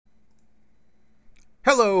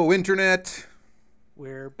Hello, Internet!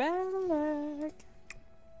 We're back.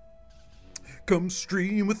 Come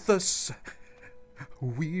stream with us.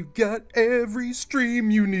 We've got every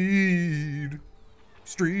stream you need.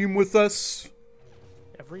 Stream with us.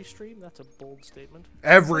 Every stream? That's a bold statement.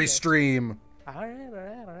 Every stream.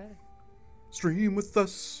 Alright. Stream with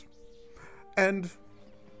us. And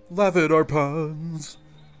laugh at our puns.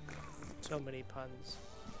 So many puns.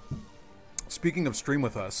 Speaking of stream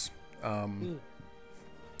with us,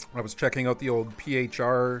 I was checking out the old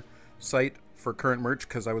PHR site for current merch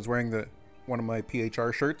because I was wearing one of my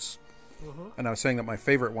PHR shirts. And I was saying that my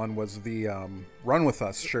favorite one was the Run With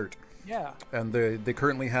Us shirt. Yeah. And they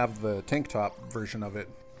currently have the tank top version of it.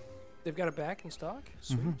 They've got it back in stock?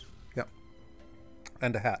 Sweet. Yep.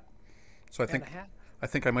 And a hat. So A hat? I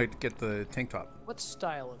think I might get the tank top. What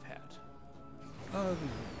style of hat?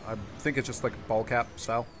 I think it's just like a ball cap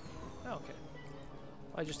style. Oh, okay.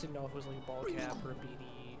 I just didn't know if it was like a ball cap or a beanie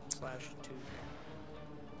 / toque.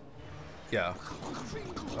 Yeah.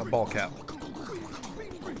 A ball cap.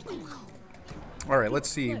 Alright, let's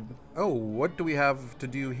see. Oh, what do we have to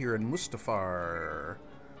do here in Mustafar?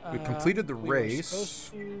 We completed the race. We're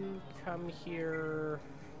supposed to come here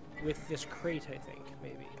with this crate, I think,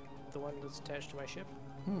 maybe. The one that's attached to my ship.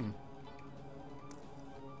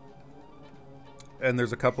 And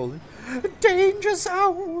there's a couple danger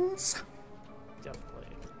zones. Definitely.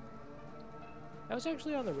 I was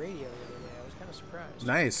actually on the radio the other day. I was kind of surprised.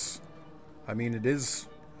 Nice. I mean, it is...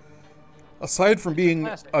 Aside from being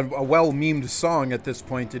a well-memed song at this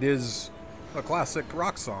point, it is a classic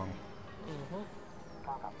rock song.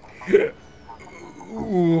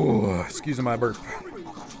 Ooh, excuse my burp.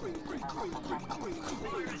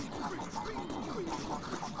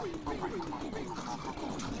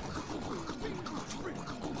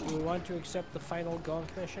 Do we want to accept the final gonk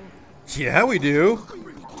mission? Yeah, we do.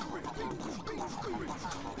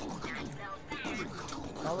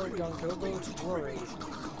 Follow Gonkobo to glory.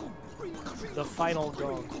 The final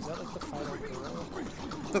gonk. Is that like the final girl?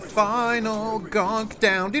 The final gonk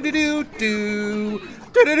down. Do-do-do-do.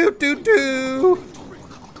 Do-do-do-do-do.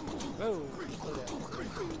 Whoa, slow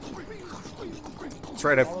down. That's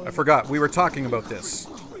right, I forgot. We were talking about this.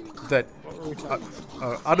 That What were we talking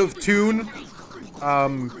about? out of tune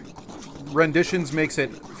renditions makes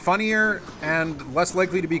it funnier and less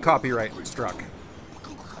likely to be copyright struck.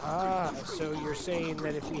 Ah, so you're saying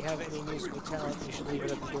that if we have any musical talent, we should leave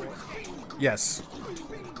it at the door. Yes.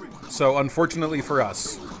 So, unfortunately for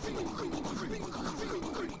us.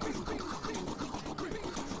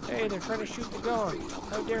 Hey, they're trying to shoot the gonk.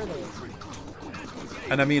 How dare they?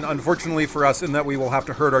 And I mean, unfortunately for us, in that we will have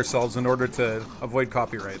to hurt ourselves in order to avoid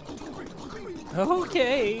copyright.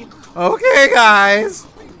 Okay. Okay, guys!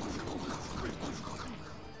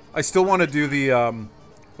 I still want to do the,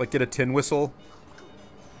 like, get a tin whistle.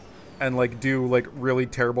 And, like, do, like, really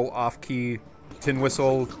terrible off-key tin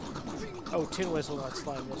whistle. Oh, tin whistle, not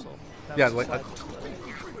slime whistle. That Yeah, was a like, slime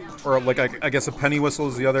whistle. or, like, I guess a penny whistle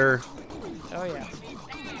is the other. Oh, yeah.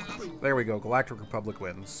 There we go. Galactic Republic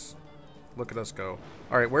wins. Look at us go.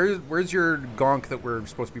 Alright, where's your gonk that we're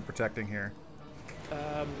supposed to be protecting here?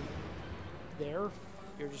 There.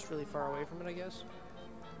 You're just really far away from it, I guess.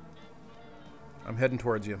 I'm heading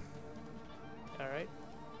towards you. Alright.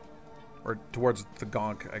 Or towards the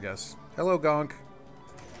gonk, I guess. Hello, gonk.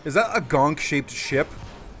 Is that a gonk-shaped ship?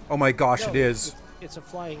 Oh my gosh, No, it is. It's a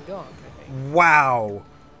flying gonk, I think. Wow.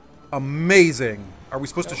 Amazing. Are we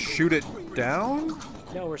supposed to shoot it down?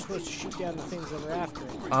 No, we're supposed to shoot down the things that are after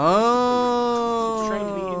it. Oh. It's trying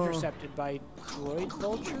to be intercepted by droid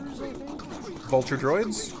vultures, I think? Vulture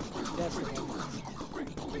droids? That's the one.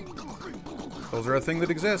 Those are a thing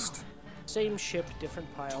that exist. Same ship,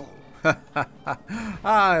 different pile.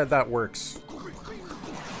 Ah, that works.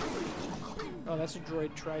 Oh, that's a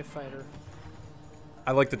droid tri-fighter.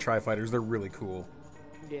 I like the Tri-Fighters. They're really cool,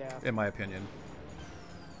 Yeah. in my opinion.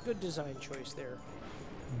 Good design choice there.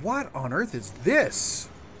 What on earth is this?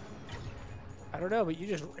 I don't know, but you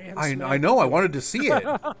just ran I know. I wanted to see it.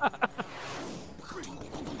 Can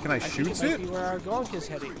I I think shoot it might it? be where our gonk is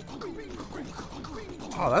heading.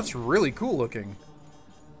 Oh, that's really cool looking.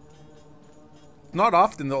 Not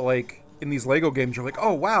often that, like, in these Lego games, you're like,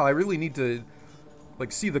 oh, wow, I really need to,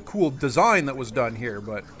 like, see the cool design that was done here,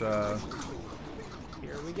 but,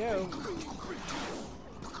 Here we go.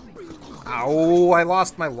 Ow, I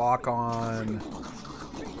lost my lock-on.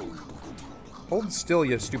 Hold still,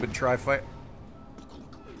 you stupid tri-fight.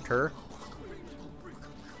 Tur?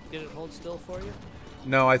 Did it hold still for you?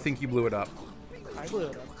 No, I think you blew it up. I blew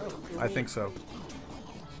it up. Oh, I think so.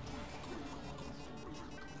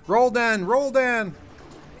 Roll, Dan! Roll, Dan!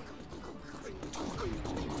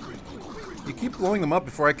 You keep blowing them up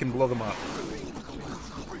before I can blow them up.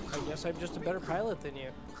 I guess I'm just a better pilot than you.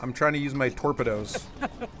 I'm trying to use my torpedoes.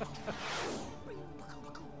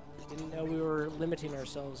 Didn't know we were limiting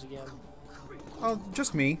ourselves again. Oh,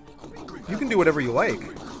 just me. You can do whatever you like.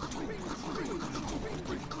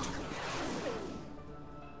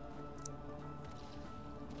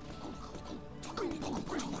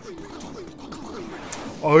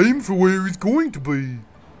 I'm for where it's going to be.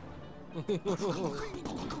 I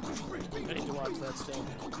need to watch that still.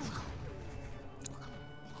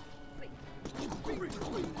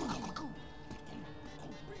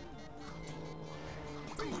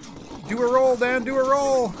 Do a roll, Dan. Do a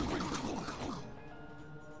roll.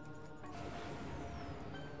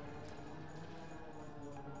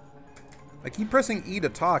 I keep pressing E to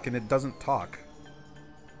talk, and it doesn't talk.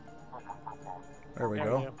 There we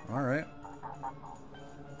go. All right.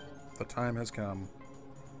 The time has come.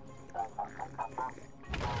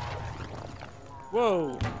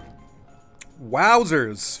 Whoa!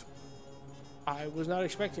 Wowzers! I was not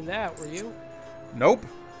expecting that, were you? Nope.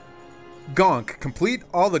 Gonk. Complete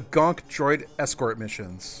all the Gonk droid escort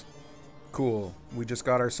missions. Cool. We just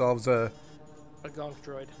got ourselves a Gonk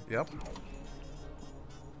droid. Yep.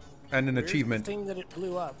 And an Where's achievement. The thing that it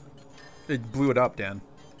blew up. It blew it up, Dan.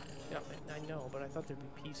 Yeah, I know, but I thought there'd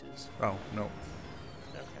be pieces. Oh, no.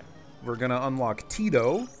 Okay. We're gonna unlock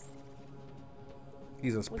Tito.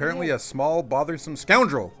 He's apparently a small, bothersome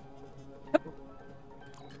scoundrel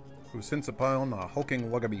who sits upon a hulking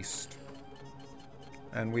lugabeast.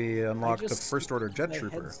 And we unlocked the First Order Jet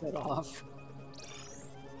Trooper. Headset off.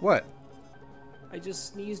 What? I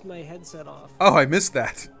just sneezed my headset off. Oh, I missed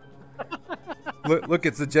that. Look,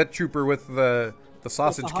 it's the Jet Trooper with the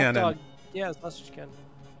sausage the hot cannon. Dog. Yeah, sausage cannon.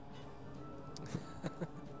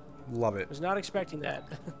 Love it. Was not expecting that.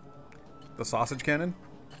 The sausage cannon?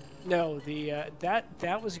 No, the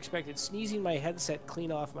that was expected. Sneezing my headset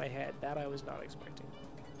clean off my head. That I was not expecting.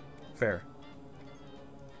 Fair.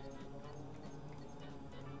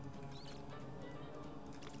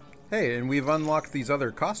 Hey, and we've unlocked these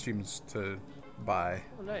other costumes to buy.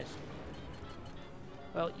 Oh, nice.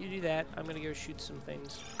 Well, you do that. I'm gonna go shoot some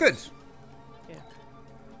things. Good. Yeah.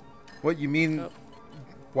 What, you mean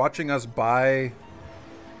watching us buy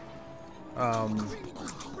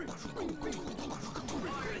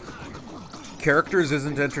characters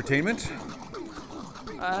isn't entertainment?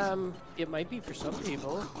 It might be for some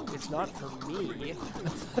people. It's not for me.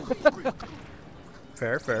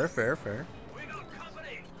 Fair, fair, fair, fair.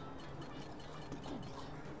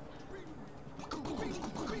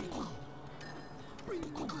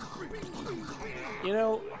 You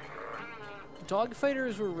know,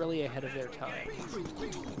 dogfighters were really ahead of their time.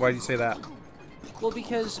 Why do you say that? Well,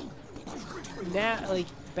 because now, like,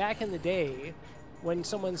 back in the day, when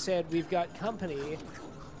someone said, we've got company,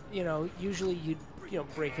 you know, usually you'd,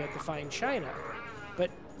 break out the fine china.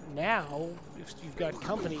 But now, if you've got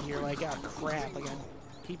company, you're like, oh, crap, I got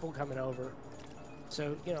people coming over.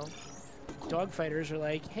 So, dogfighters are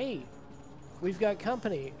like, hey, we've got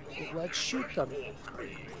company, let's shoot them.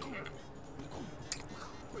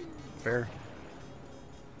 Fair.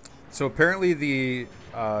 So apparently the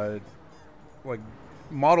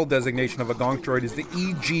model designation of a Gonk droid is the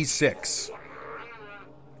EG6.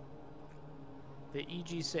 The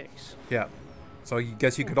EG6. Yeah. So I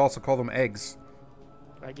guess you could also call them eggs.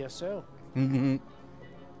 I guess so. Mm-hmm.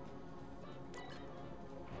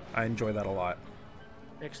 I enjoy that a lot.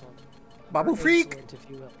 Excellent. Babu freak! Excellent, if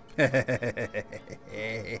you will.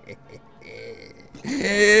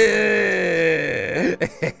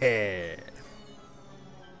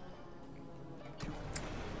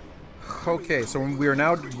 Okay, so we are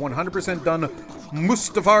now 100% done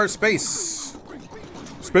Mustafar space.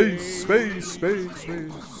 Space, space, space,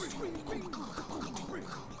 space.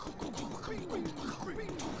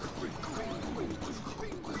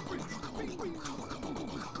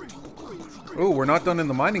 Oh, we're not done in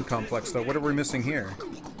the mining complex, though. What are we missing here?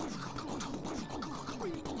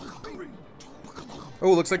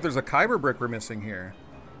 Oh, looks like there's a Kyber brick we're missing here.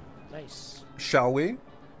 Nice. Shall we?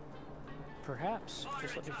 Perhaps.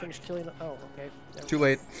 Just let me finish killing... Oh, okay. Too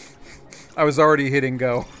late. I was already hitting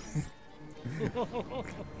go.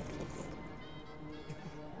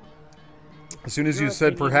 As soon as you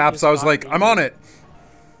said perhaps, I was like, I'm on it.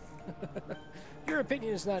 Your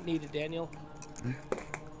opinion is not needed, Daniel.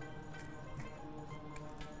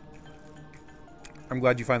 I'm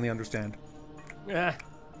glad you finally understand. Yeah.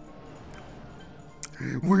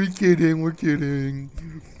 We're kidding, we're kidding.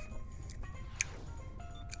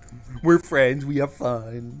 We're friends, we have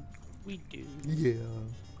fun. We do. Yeah.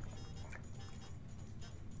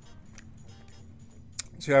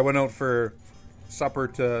 So I went out for supper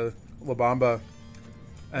to La Bamba.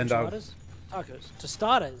 And Enchiladas? Tacos.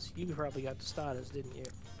 Tostadas. You probably got tostadas, didn't you?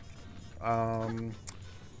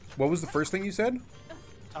 What was the first thing you said?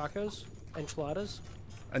 Tacos? Enchiladas?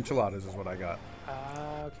 Enchiladas is what I got.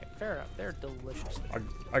 Okay, fair enough. They're delicious.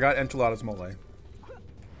 I got enchiladas mole.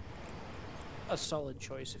 A solid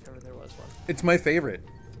choice if ever there was one. It's my favorite.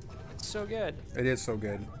 It's so good. It is so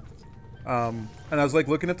good. And I was like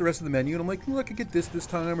looking at the rest of the menu, and I'm like, I could get this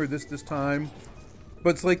time or this time.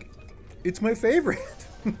 But it's like, it's my favorite.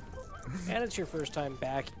 And it's your first time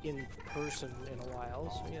back in person in a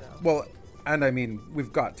while, so, you know. Well, and I mean,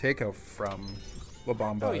 we've got takeout from La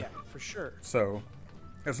Bamba. Oh, yeah, for sure. So,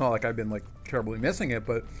 it's not like I've been, like, terribly missing it,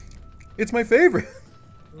 but it's my favorite.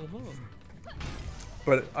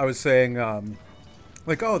 But I was saying,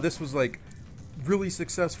 like, oh, this was, like, really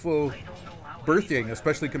successful birthday,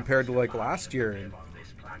 especially compared to, like, last year.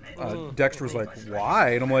 And Dexter was like,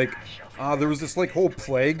 why? And I'm like, there was this, like, whole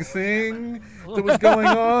plague thing that was going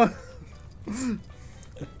on.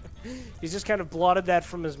 He's just kind of blotted that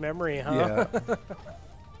from his memory, huh? Yeah.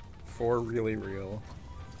 For really real.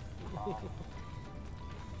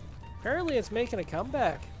 Apparently it's making a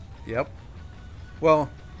comeback. Yep. Well,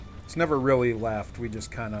 it's never really left. We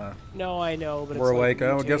just kind of... No, I know, but we're it's like,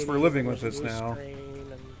 oh, I guess we're living with this now. And,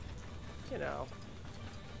 you know.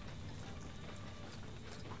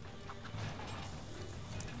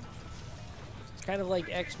 It's kind of like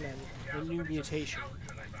X-Men, the new mutation.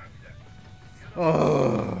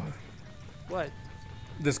 Oh. What?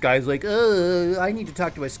 This guy's like, oh, I need to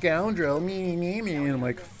talk to a scoundrel. Me. And I'm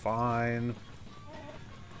like, fine.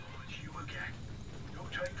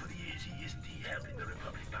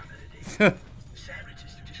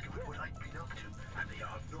 Separatists have discovered what I've been up to, and they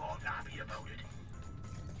are not happy about it.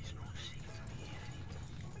 It's not safe for me,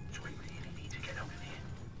 so I really need to get out of here.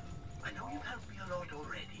 I know you've helped me a lot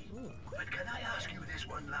already, but can I ask you this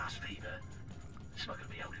one last favor? Smuggle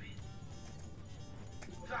me out of here.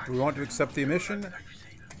 Do we want to accept the mission?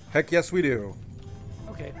 Heck yes, we do.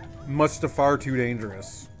 Okay. Much too far too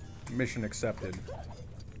dangerous. Mission accepted.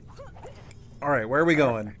 Alright, where are we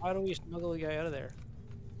going? How do we smuggle the guy out of there?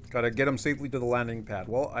 Gotta get him safely to the landing pad.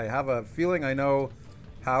 Well, I have a feeling I know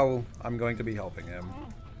how I'm going to be helping him.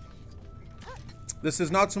 This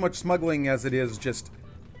is not so much smuggling as it is just...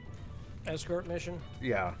 Escort mission?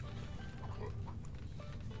 Yeah.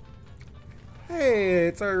 Hey,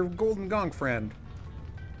 it's our Golden Gonk friend.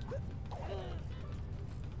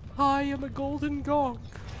 I am a golden gonk.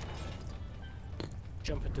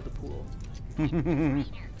 Jump into the pool.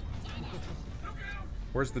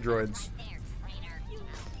 Where's the droids?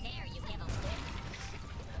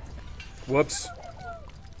 Whoops.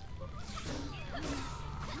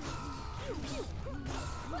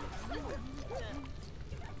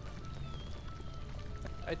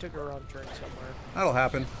 I took a wrong turn somewhere. That'll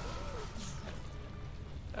happen.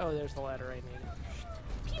 Oh, there's the ladder I need.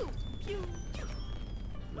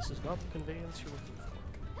 This is not the conveyance you're looking for.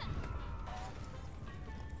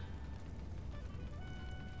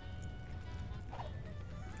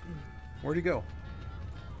 Where'd he go?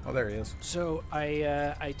 Oh, there he is. So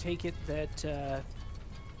I take it that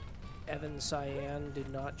Evan Cyan did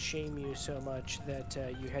not shame you so much that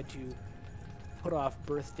you had to put off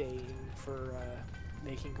birthdaying for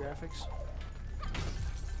making graphics?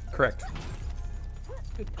 Correct.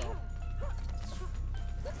 Good call.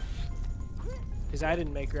 Because I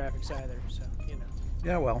didn't make graphics either, so, you know.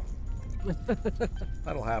 Yeah, well.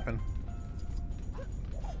 That'll happen.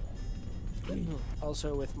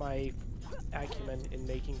 Also, with my acumen in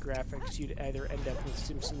making graphics, you'd either end up with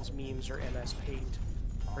Simpsons memes or MS Paint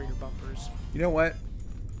for your bumpers. You know what?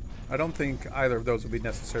 I don't think either of those would be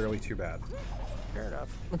necessarily too bad. Fair enough.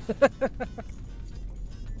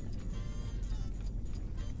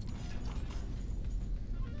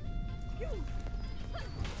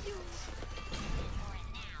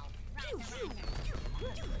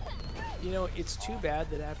 You know, it's too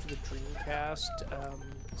bad that after the Dreamcast,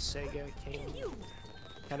 Sega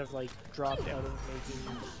kind of like dropped out of making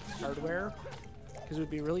hardware, because it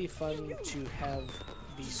would be really fun to have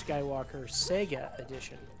the Skywalker Sega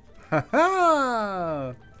edition.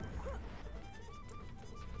 Ha-ha!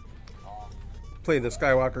 Play the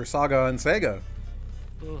Skywalker Saga on Sega.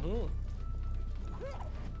 Mm-hmm.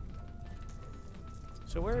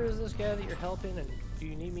 So where is this guy that you're helping, and do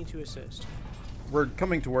you need me to assist? We're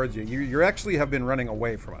coming towards you. You actually have been running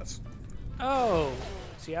away from us. Oh!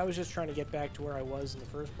 See, I was just trying to get back to where I was in the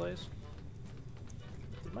first place.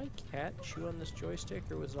 Did my cat chew on this joystick,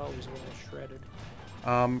 or was it always a little shredded?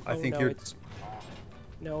 I think no, you're...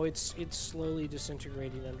 No, it's slowly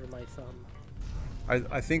disintegrating under my thumb.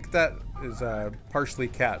 I think that is partially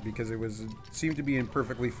cat because it seemed to be in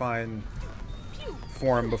perfectly fine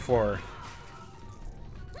form before.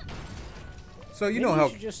 So you know how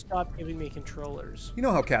you should just stop giving me controllers. you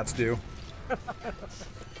know how cats do.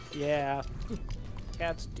 Yeah,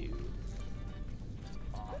 cats do.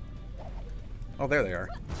 Oh, there they are.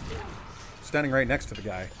 Standing right next to the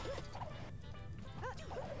guy.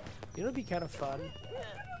 You know, it'd be kind of fun.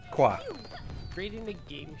 Qua. Creating a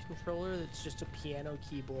game controller that's just a piano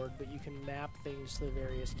keyboard, but you can map things to the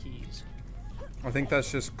various keys. I think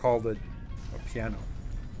that's just called a piano.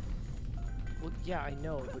 Well, yeah, I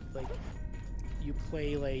know, but like, you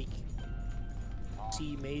play like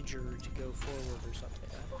C major to go forward or something.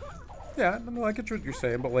 Yeah, no, I get what you're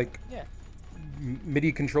saying, but like, Yeah.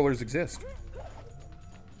 MIDI controllers exist.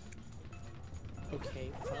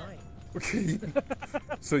 Okay, fine. Okay.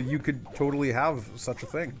 So you could totally have such a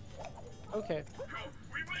thing. Okay.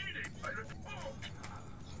 We made it! I report!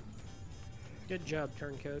 Good job,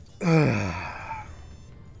 Turncoat.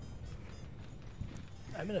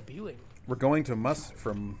 I'm in a B-wing. We're going to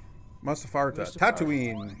from Mustafar to Mustafar.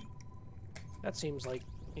 Tatooine. That seems like,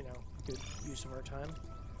 you know, good use of our time.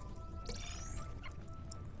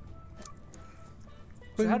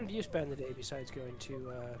 So how did you spend the day besides going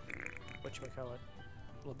to, whatchamacallit,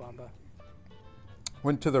 La Bamba?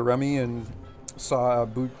 Went to the Remy and saw a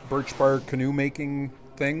birch bark canoe making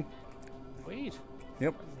thing. Wait.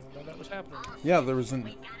 Yep. I didn't even know that was happening. Yeah, there was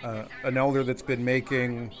an elder that's been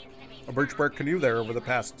making a birch bark canoe there over the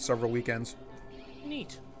past several weekends.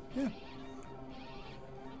 Neat. Yeah.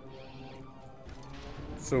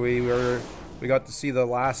 So we got to see the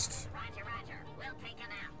last.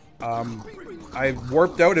 I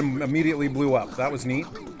warped out and immediately blew up. That was neat.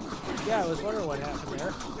 Yeah, I was wondering what happened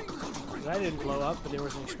there. 'Cause I didn't blow up, but there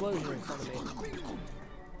was an explosion in front of me.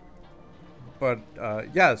 But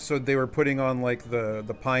yeah, so they were putting on like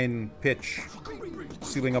the pine pitch,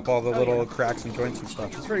 sealing up all the little cracks and joints and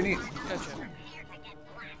stuff. It's very neat. Gotcha.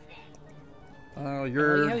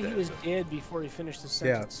 You're. Yeah, he was dead before he finished the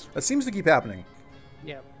Yeah, sentence. that seems to keep happening.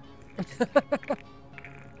 Yeah.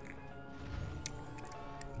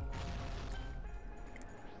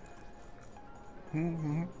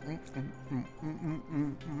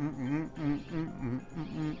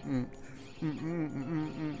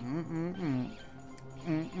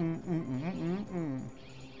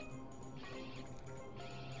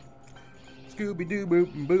 Scooby doo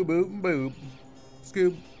boop boo boop boop.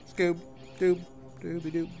 Scoob scoob doob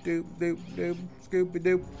dooby doop doop doop doop Scooby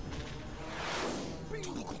doo.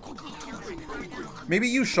 Maybe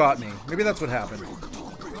you shot me. Maybe that's what happened.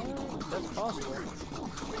 That's possible.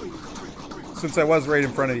 Since I was right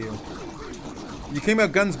in front of you. You came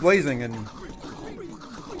out guns blazing and...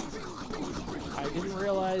 I didn't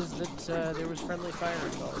realize that there was friendly fire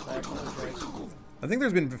involved. I apologize. I think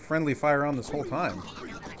there's been friendly fire on this whole time.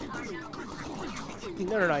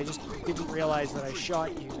 No, I just didn't realize that I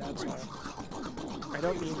shot you, that's all. I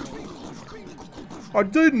don't mean that. I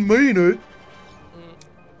didn't mean it!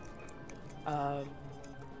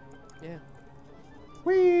 Yeah.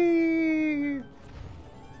 Whee!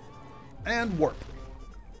 And warp.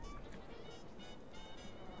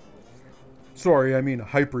 Sorry, I mean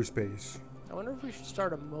hyperspace. I wonder if we should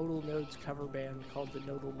start a Modal Nodes cover band called the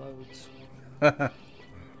Nodal Modes.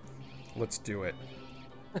 Let's do it.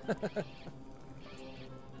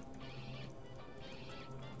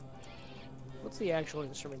 What's the actual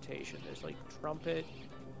instrumentation? There's like trumpet,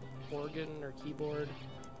 organ, or keyboard.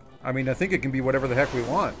 I mean, I think it can be whatever the heck we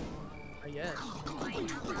want. I guess.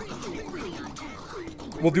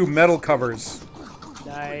 We'll do metal covers.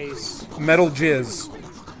 Nice. Metal jizz.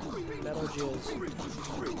 Metal jizz.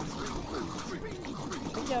 I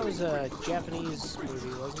think that was a Japanese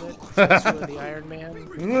movie, wasn't it? Tetsuo the Iron Man. He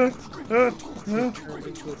turns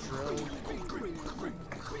into a drone.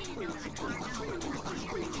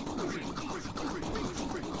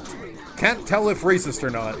 Can't tell if racist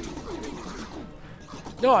or not.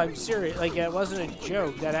 No, I'm serious. Like, it wasn't a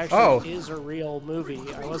joke. That actually is a real movie.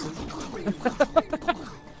 I wasn't...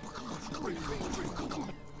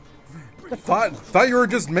 Thought you were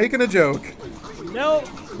just making a joke. No,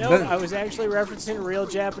 I was actually referencing a real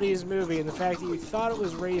Japanese movie, and the fact that you thought it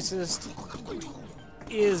was racist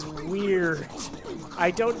is weird.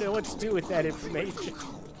 I don't know what to do with that information.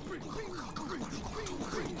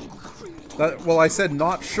 Well, I said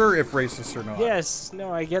not sure if racist or not. Yes,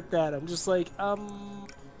 no, I get that. I'm just like,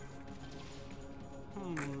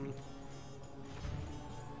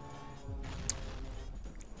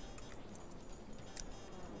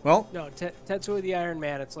 Well, No, Tetsuo the Iron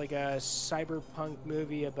Man, it's like a cyberpunk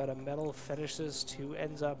movie about a metal fetishist who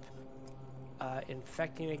ends up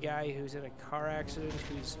infecting a guy who's in a car accident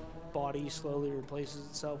whose body slowly replaces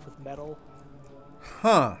itself with metal.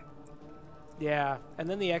 Huh. Yeah, and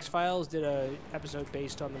then the X-Files did a episode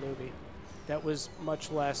based on the movie that was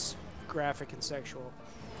much less graphic and sexual.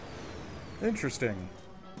 Interesting.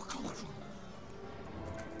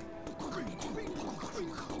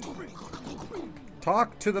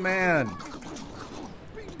 Talk to the man.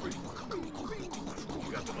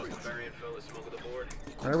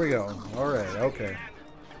 There we go. Alright, okay.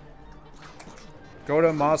 Go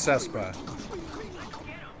to Mos Espa.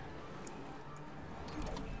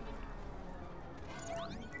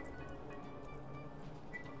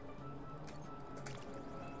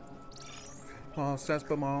 Mos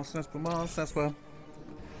Espa, Mos Espa, Mos Espa.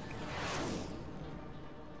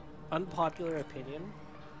 Unpopular opinion.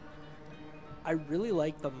 I really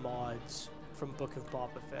like the mods from Book of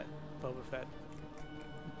Boba Fett.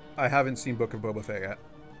 I haven't seen Book of Boba Fett yet.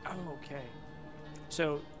 Oh, okay.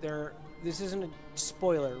 So this isn't a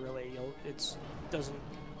spoiler really.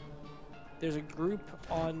 There's a group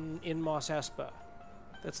in Mos Espa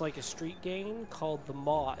that's like a street game called the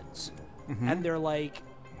Mods, and they're like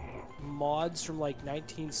mods from like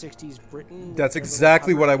 1960s Britain. That's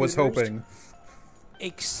exactly what I was hoping.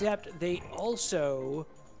 Except they also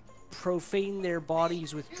profane their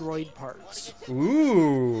bodies with droid parts.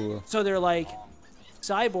 Ooh. So they're like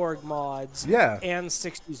cyborg mods and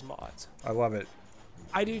 60s mods. I love it.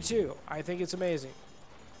 I do too. I think it's amazing.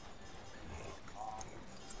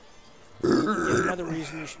 Yet another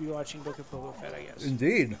reason you should be watching Book of Boba Fett, I guess.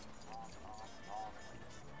 Indeed.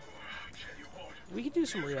 We could do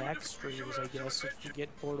some React streams, I guess, if you get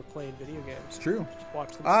bored of playing video games. It's true. Just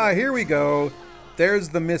watch them. Ah, here we go. There's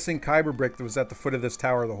the missing Kyber brick that was at the foot of this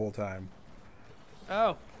tower the whole time.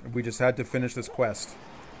 Oh. We just had to finish this quest.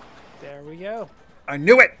 There we go. I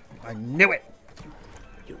knew it! I knew it!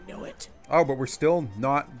 You knew it. Oh, but we're still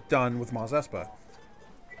not done with Mos Espa.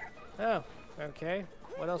 Oh, okay.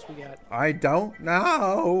 What else we got? I don't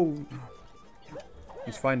know.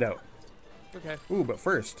 Let's find out. Okay. Ooh, but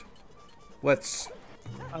first, let's...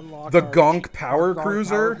 Unlock the our Gonk Power Gonk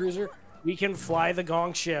Cruiser? Power Cruiser. We can fly the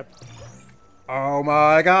Gonk ship. Oh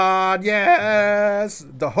my god, yes!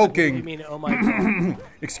 The hulking... You mean, oh my god.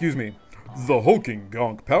 Excuse me. The hulking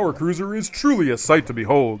Gonk Power Cruiser is truly a sight to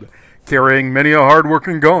behold. Carrying many a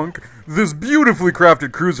hard-working Gonk, this beautifully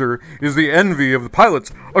crafted cruiser is the envy of the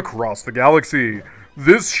pilots across the galaxy.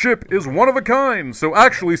 This ship is one of a kind, so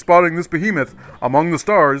actually spotting this behemoth among the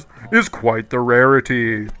stars is quite the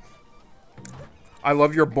rarity. I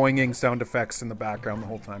love your boinging sound effects in the background the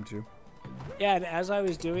whole time, too. Yeah, and as I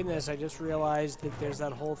was doing this, I just realized that there's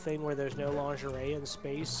that whole thing where there's no lingerie in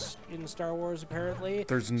space in Star Wars, apparently.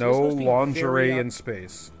 There's So no it's supposed to be lingerie in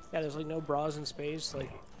space. Yeah, there's like no bras in space.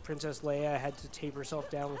 Like, Princess Leia had to tape herself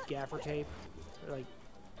down with gaffer tape. Like,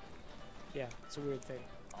 yeah, it's a weird thing.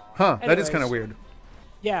 Huh, that is Anyways. kind of weird.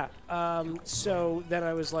 Yeah, so then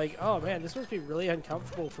I was like, oh man, this must be really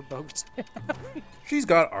uncomfortable for Bo-Katan. She's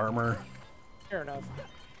got armor. Fair enough.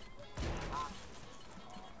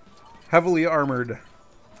 Heavily armored.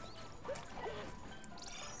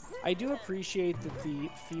 I do appreciate that the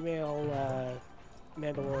female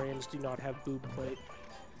Mandalorians do not have boob plate.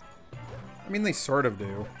 I mean, they sort of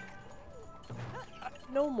do.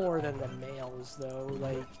 No more than the males, though.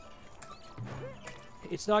 Like,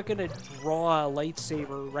 it's not gonna draw a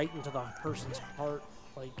lightsaber right into the person's heart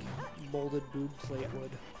like molded boob plate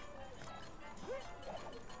would.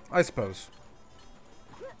 I suppose.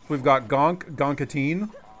 We've got Gonkatine.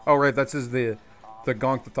 Oh, right, that's the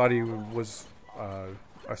Gonk that thought he was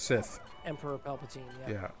a Sith. Emperor Palpatine,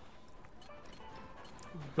 yeah. Yeah.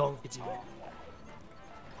 Gonkatine.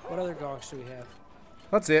 What other Gonks do we have?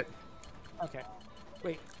 That's it. Okay.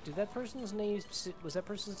 Wait, did that person's name... Was that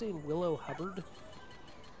person's name Willow Hubbard?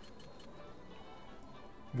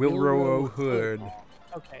 Wilrow Hood.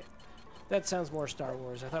 Okay. That sounds more Star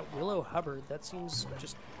Wars. I thought Willow Hubbard, that seems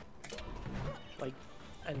just like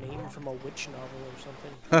a name from a witch novel or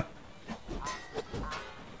something.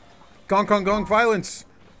 Gonk, gonk, gonk, violence!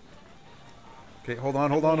 Okay, hold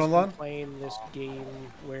on. Playing this game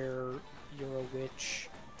where you're a witch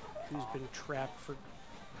who's been trapped for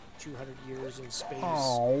 200 years in space,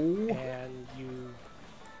 and you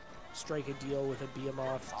strike a deal with a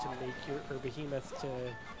behemoth to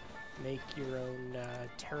make your own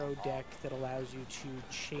tarot deck that allows you to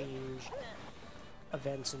change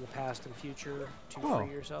events in the past and future to free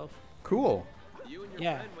yourself. Cool.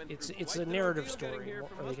 Yeah, it's a narrative story, or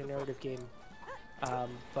like a narrative game.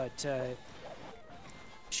 But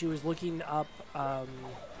she was looking up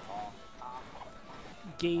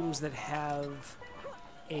games that have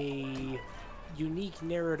a unique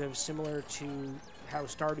narrative similar to how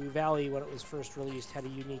Stardew Valley, when it was first released, had a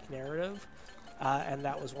unique narrative, and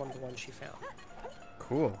that was one of the ones she found.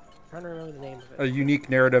 Cool. I'm trying to remember the name of A it. unique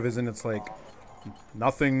narrative isn't it's like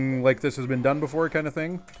nothing like this has been done before kind of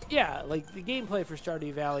thing? Yeah, like the gameplay for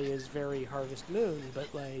Stardew Valley is very Harvest Moon,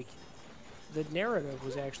 but like the narrative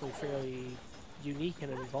was actually fairly unique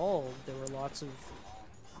and involved. There were lots of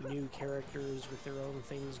new characters with their own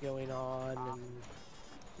things going on, and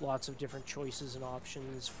lots of different choices and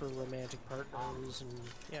options for romantic partners, and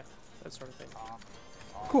yeah, that sort of thing.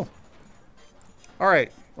 Cool. All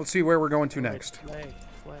right, let's see where we're going to next. Flags.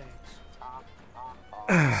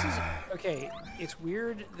 Okay, it's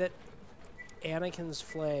weird that Anakin's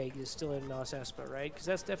flag is still in Mos Espa, right? Because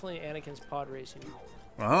that's definitely Anakin's pod racing.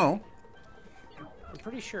 Oh. I'm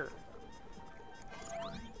pretty sure.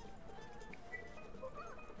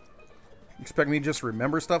 Expect me to just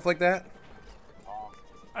remember stuff like that?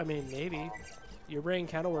 I mean, maybe. Your brain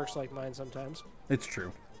kind of works like mine sometimes. It's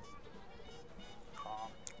true.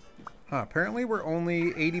 Huh, apparently we're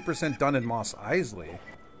only 80% done in Mos Eisley.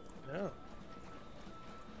 Oh.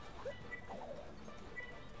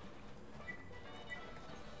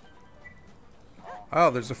 Oh,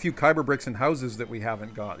 there's a few Kyber bricks and houses that we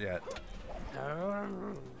haven't got yet.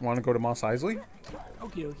 Want to go to Mos Eisley?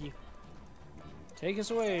 Okie dokie. Take us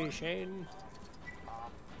away, Shane.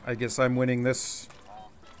 I guess I'm winning this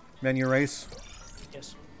menu race.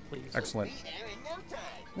 Yes, please. Excellent.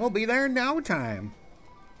 We'll be there in no time.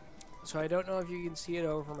 So I don't know if you can see it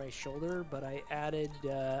over my shoulder, but I added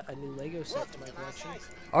a new Lego set to my collection.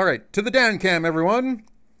 All right, to the Dan cam, everyone.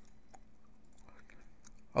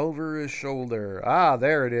 Over his shoulder. Ah,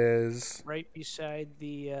 there it is. Right beside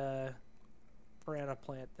the piranha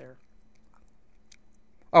plant there.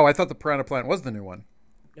 Oh, I thought the piranha plant was the new one.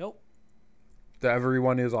 Nope. The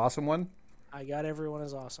Everyone is Awesome one? I got Everyone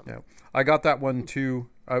is Awesome. Yeah. I got that one too.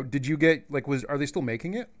 Did you get, like, are they still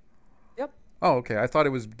making it? Yep. Oh, okay. I thought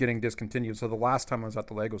it was getting discontinued. So the last time I was at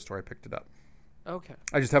the Lego store, I picked it up. Okay.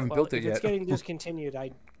 I just haven't built it if yet. it's getting discontinued,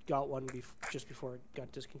 I got one just before it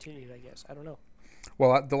got discontinued, I guess. I don't know.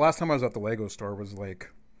 Well, the last time I was at the Lego store was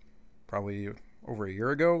like probably over a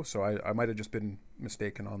year ago, so I might have just been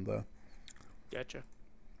mistaken on the Gotcha.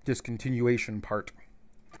 discontinuation part.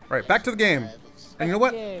 All right, back to the game. And you know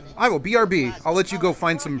what? Game. I will BRB. I'll let you go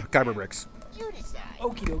find some Kyber bricks.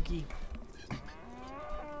 Okie dokie.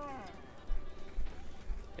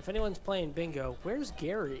 If anyone's playing bingo, where's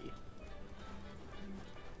Gary?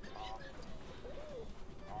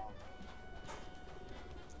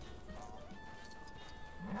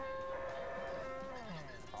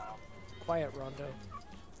 Quiet, Rondo.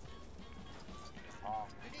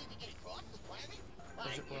 Or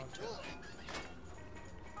is it Rondo?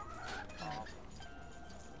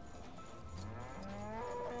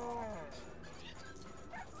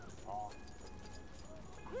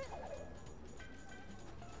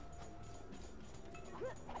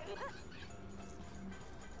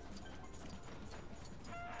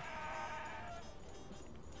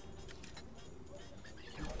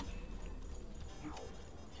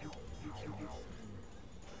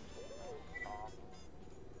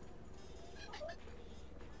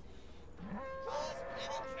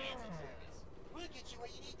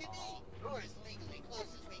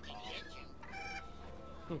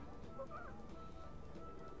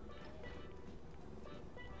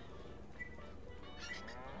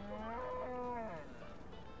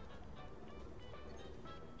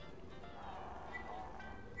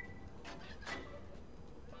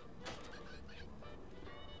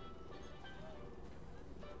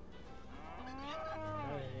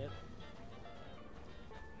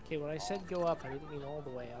 Okay, when I said go up, I didn't mean all the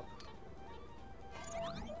way up.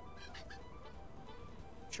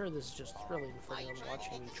 Sure, this is just thrilling for anyone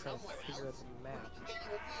watching me try to figure out the map.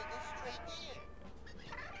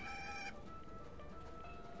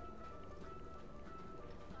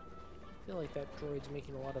 I feel like that droid's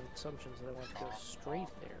making a lot of assumptions that I want to go straight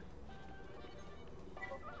there.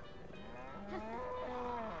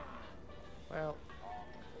 Well,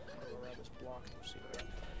 I'll go around this block and see what I can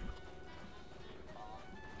find.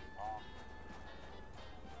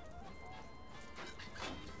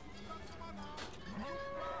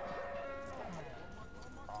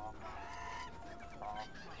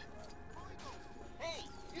 Hey,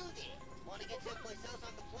 you there! Want to get someplace else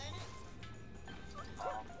on the planet?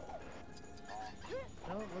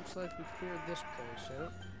 Well, it looks like we cleared this place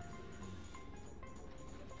out.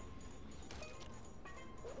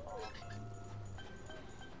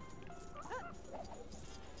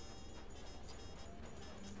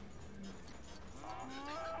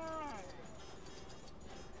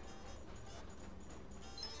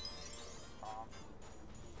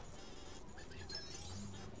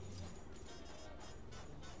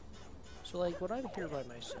 So, like, when I'm here by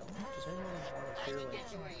myself, does anyone want to hear,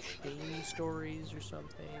 like, chain stories or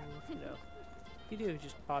something? You know, if you do,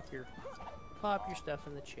 just pop your stuff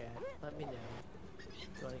in the chat. Let me know.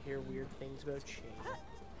 If you want to hear weird things about chain.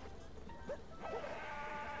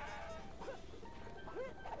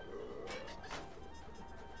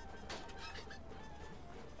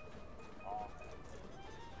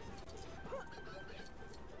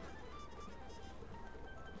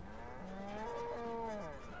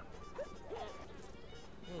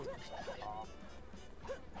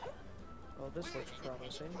 Oh, this looks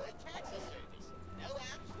promising. Taxi service. No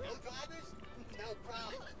apps, no drivers, no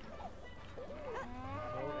problem.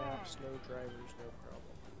 No apps, no drivers, no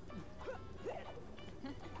problem.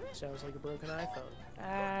 Sounds like a broken iPhone.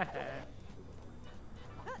 Ah.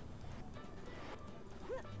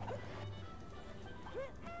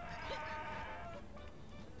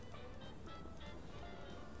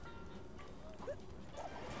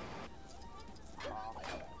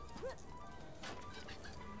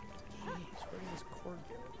 Jeez, where did this cord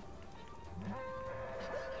go?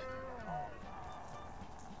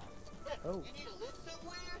 Oh, You need to live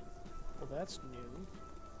somewhere? well that's new.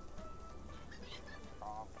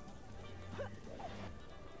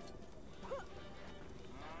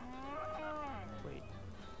 Wait,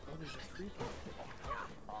 oh there's a free ticket.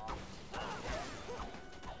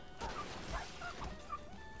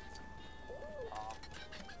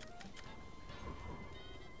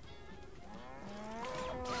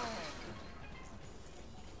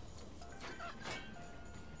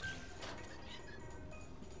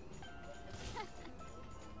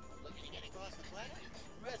 Looking to get across the planet?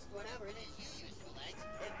 Rest whatever it is you use for legs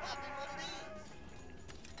and pop in one of these.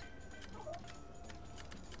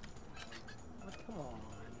 Oh, come on.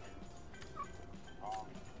 I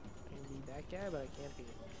can be that guy, but I can't be a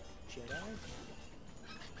Jedi?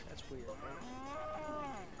 That's weird, right?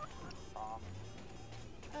 Oh.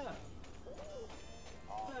 Oh.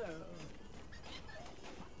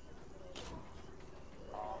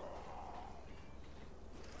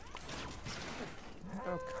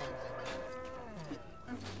 Oh, come on.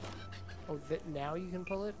 Oh, now you can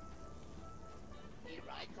pull it? Need a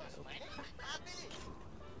ride across the planet? Hop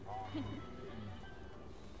in.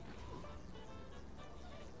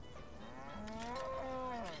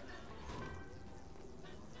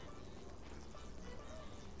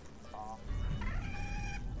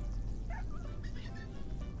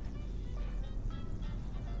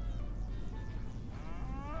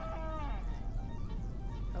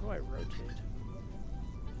 How do I rotate?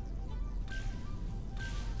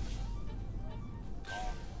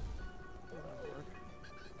 That'll work.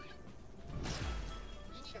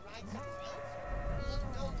 You need to ride somewhere else? Look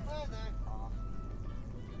no further.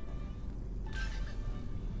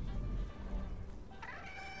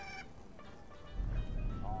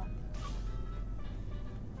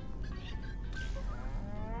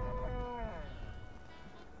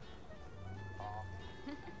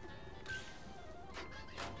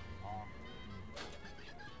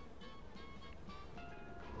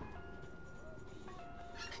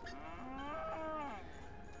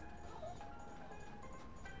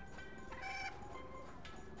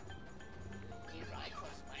 Need a ride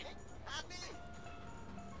across the planet? Hop in.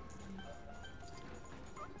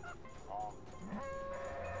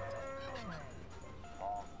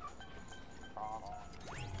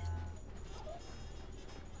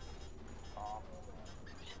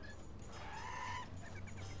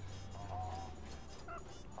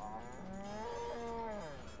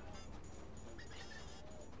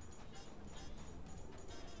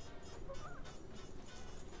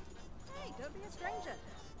 Hey, don't be a stranger.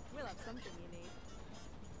 We'll have something you need.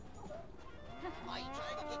 Are you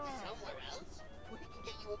trying to get to somewhere else? We can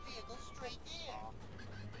get you a vehicle straight there.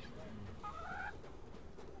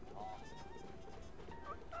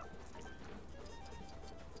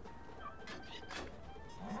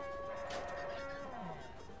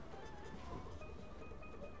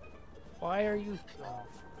 Why are you... Oh,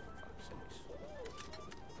 for fuck's sakes.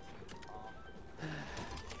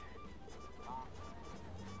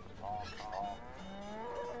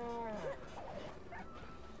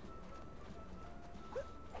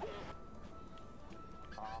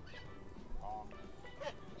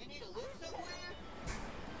 You need to live somewhere?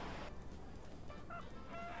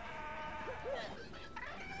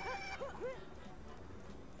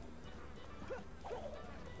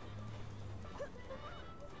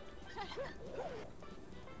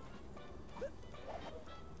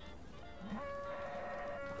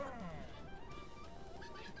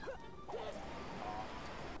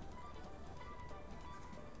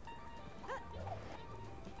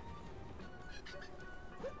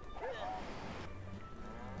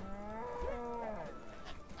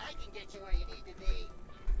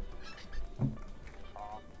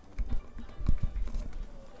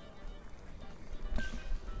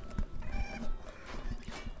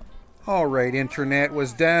 Alright, Internet.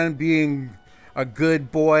 Was Dan being a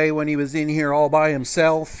good boy when he was in here all by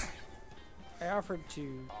himself? I offered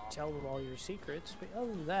to tell them all your secrets, but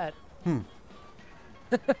other than that,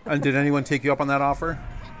 And did anyone take you up on that offer?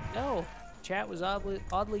 no. Chat was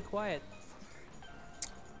oddly quiet.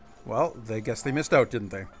 Well, they guess they missed out, didn't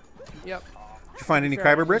they? Yep. Did you find any Fair,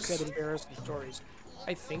 kyber you bricks? said embarrassing stories.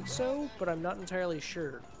 I think so, but I'm not entirely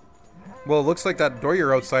sure. Well, it looks like that door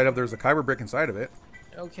you're outside of, there's a kyber brick inside of it.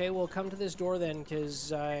 Okay, well, come to this door then,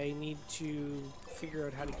 because I need to figure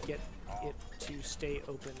out how to get it to stay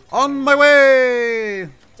open. On my way!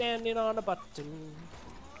 Standing on a button.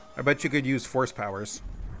 I bet you could use force powers.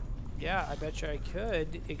 Yeah, I bet you I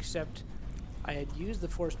could, except I had used the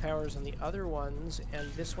force powers on the other ones,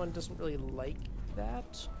 and this one doesn't really like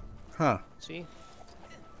that. Huh. See?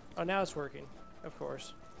 Oh, now it's working. Of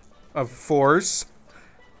course. Of force?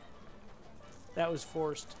 That was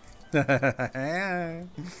forced.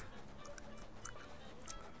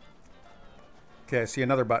 Okay, I see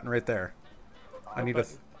another button right there. I need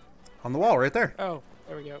button? on the wall right there. Oh,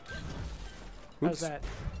 there we go. Oops. How's that?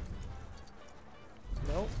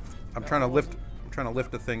 Nope. I'm trying to lift. I'm trying to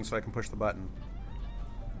lift a thing so I can push the button.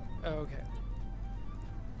 Oh, okay.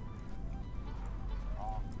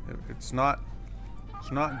 It's not.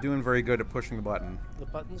 It's not doing very good at pushing the button. The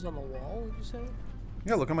button's on the wall, did you say?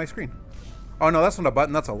 Yeah, look at my screen. Oh no, that's not a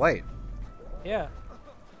button. That's a light. Yeah.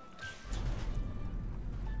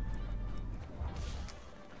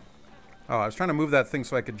 Oh, I was trying to move that thing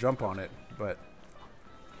so I could jump on it, but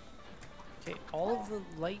Okay, all of the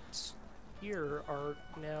lights here are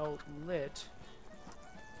now lit.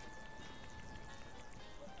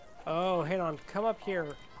 Oh, hang on. Come up here.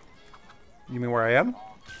 you mean where I am?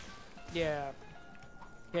 Yeah.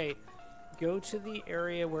 Okay. Go to the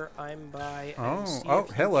area where I'm by. Oh, And see oh, if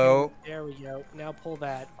you hello. can- there we go. Now pull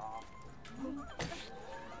that.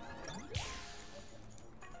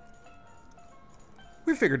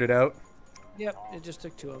 We figured it out. Yep, it just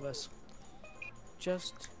took two of us.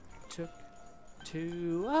 Just took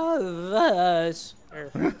two of us. There.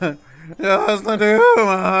 Just the two of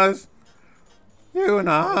us. You and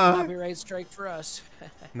I. Copyright strike for us.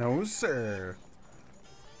 No, sir.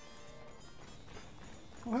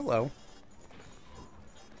 Oh, hello.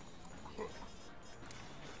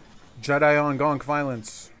 Jedi on gonk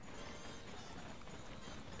violence.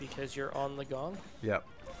 Because you're on the gong? Yep.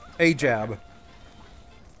 A jab.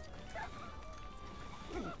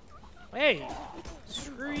 Hey!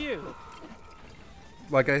 Screw you!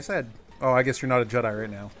 Like I said. Oh, I guess you're not a Jedi right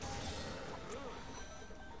now.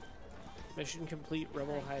 Mission complete,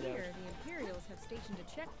 Rebel I hideout. hear the Imperials have stationed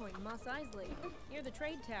a checkpoint in Mos Eisley, near the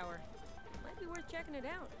trade tower. Might be worth checking it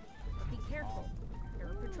out. But be careful. There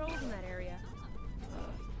are patrols in that area.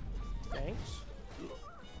 Thanks.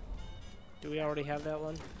 Do we already have that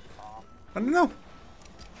one? I don't know.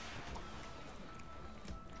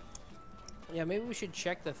 Yeah, maybe we should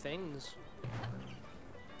check the things.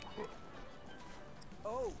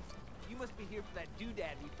 Oh, you must be here for that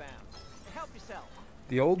doodad we found. Help yourself.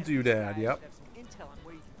 The old And these doodad, guys yep. have some intel on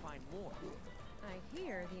where you can find more. I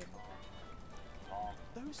hear the...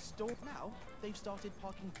 Those stores now, they've started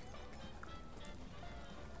parking.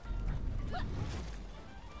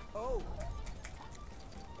 Oh,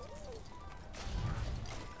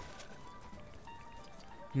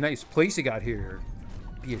 Nice place you got here.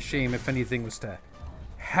 Be a shame if anything was to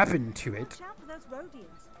happen to it. Watch out for those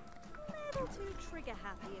Rhodians. A little too trigger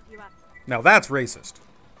happy if you ask. Now that's racist.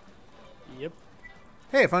 Yep.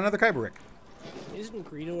 Hey, I found another kyber brick. Isn't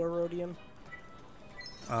Greedo a Rhodian?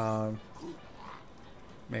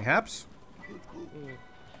 Mayhaps? Mm.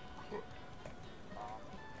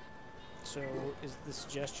 So, is the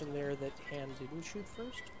suggestion there that Han didn't shoot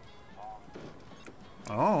first?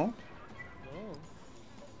 Oh. Oh.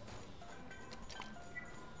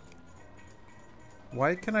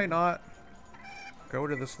 Why can I not go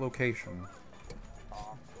to this location?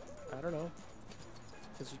 I don't know.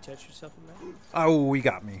 Because you touch yourself in Oh, he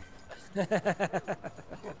got me. that?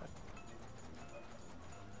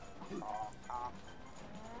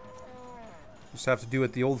 Just have to do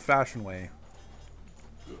it the old-fashioned way.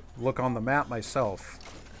 Look on the map myself.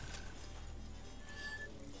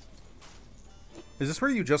 Is this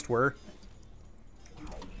where you just were?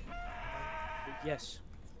 Yes.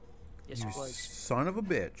 Yes, You it was. son of a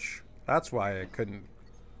bitch. That's why I couldn't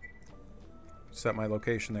set my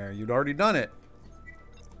location there. You'd already done it.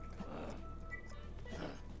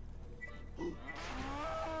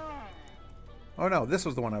 Oh no, this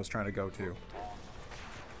was the one I was trying to go to.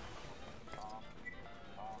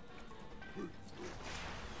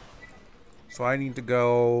 So I need to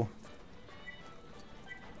go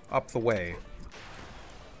up the way.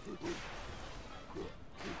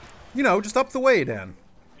 You know, just up the way, Dan.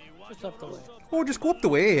 Just up the way. Oh, just go up the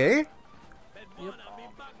way, eh? Yep.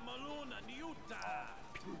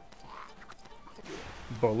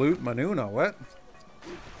 Balut Manuna, what?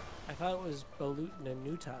 I thought it was Balut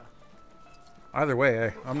Nanuta. Either way,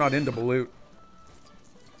 eh? I'm not into Balut.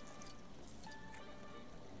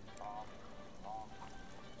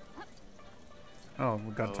 Oh,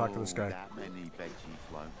 we've got to talk to this guy. That many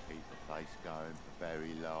veggies won't keep the place going for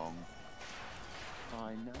very long.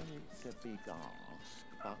 I know it's a big ask,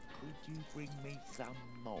 but could you bring me some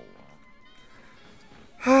more?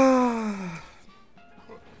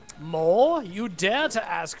 More? You dare to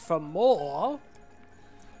ask for more?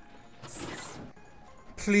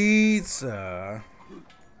 Please, sir.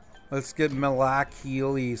 Let's get Malak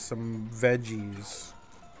Healy some veggies.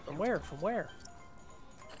 From where? From where?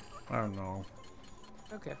 I don't know.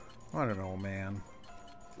 Okay. I don't know, man.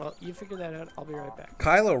 Well, you figure that out. I'll be right back.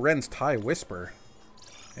 Kylo Ren's Thai Whisper.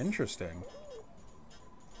 Interesting.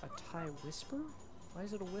 A Thai whisper? Why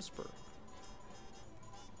is it a whisper?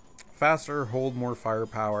 Faster, hold more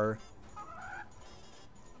firepower.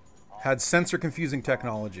 Had sensor confusing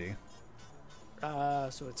technology.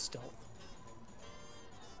 So it's stealth.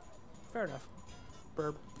 Fair enough.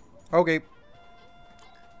 Burb. Okay.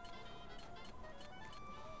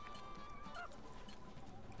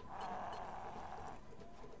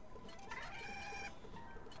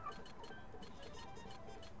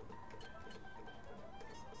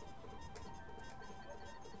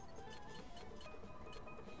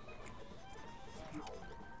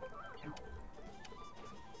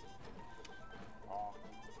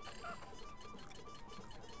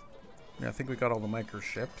 Yeah, I think we got all the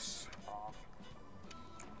microships.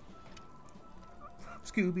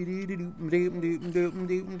 Scooby doo doo doo doop doop doop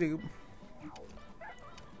doop doop.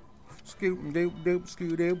 Scoop doop doop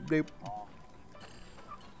scoop doop doop.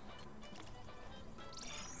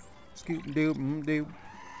 Scoop doop doop.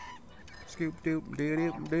 Scoop doop doo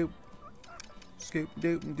doop doop. Scoop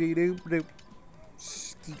doop doo doop doop.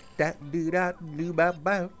 Skeep that doo da doo ba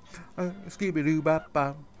ba. Scooby doo ba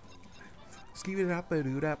ba. Skip it up,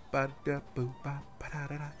 do da ba da boo ba ba da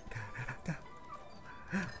da da da da.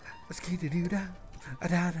 Skip it do da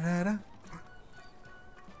da da da.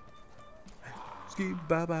 Skip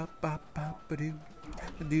ba ba ba ba ba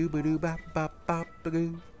do ba do ba ba ba ba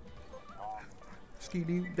do. Skip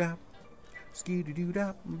do da, skip do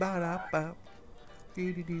da ba da ba.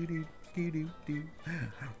 Skip do do skip do do.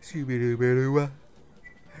 Skip do ba do ba.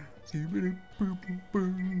 Skip do boom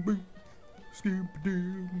boom boom. Scoop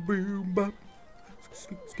doo boom bop.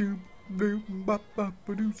 Scoop doo bop bop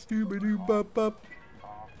ba doo scooby doo bop bop.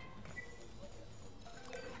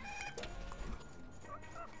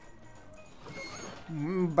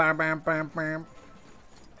 Bam bam bam bam.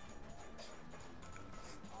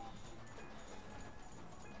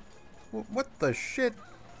 What the shit?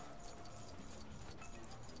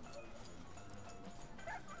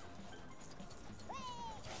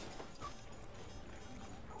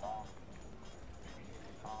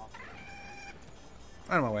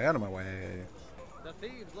 Out of my way, out of my way. The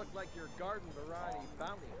thieves look like your garden variety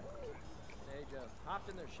bounty hunters. They just hopped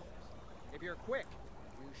in their ships. If you're quick,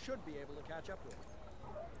 you should be able to catch up with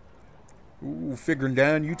them. Ooh, figuring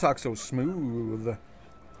down, you talk so smooth.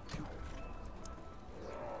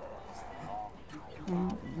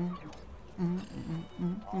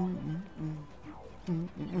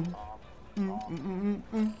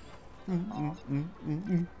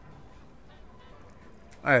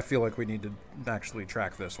 I feel like we need to actually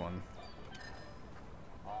track this one.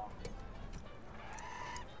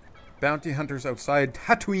 Bounty hunters outside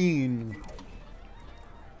Tatooine.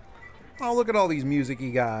 Oh, look at all these music-y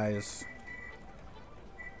guys.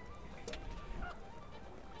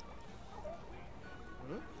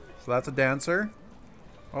 So that's a dancer.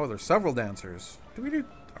 Oh, there's several dancers.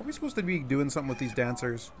 Are we supposed to be doing something with these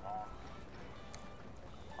dancers?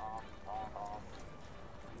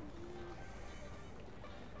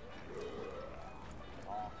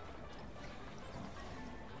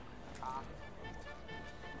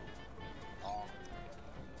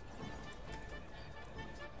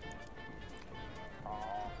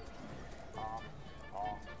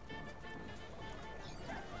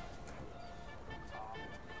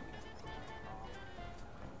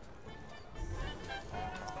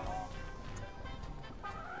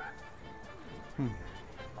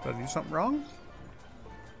 Did I do something wrong?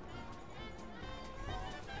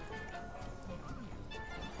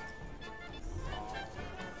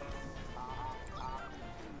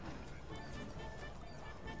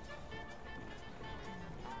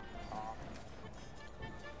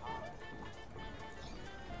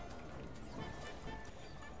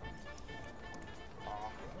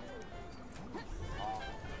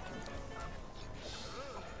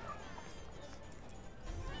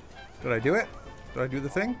 Did I do it? Did I do the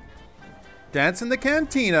thing? Dance in the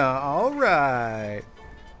cantina. All right.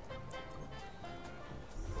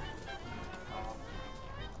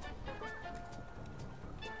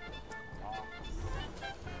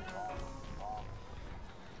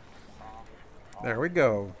 There we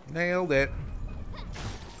go. Nailed it.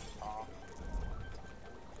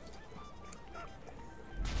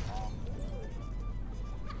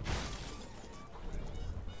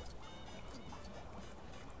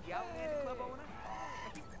 You out, man, club owner?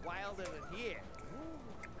 Wilder than here.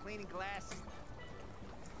 Cleaning glasses.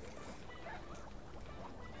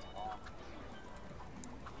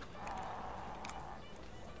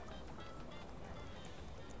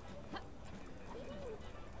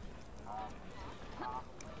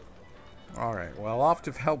 Alright, well, off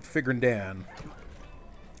to help Figure Dan.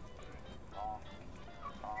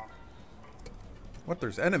 What,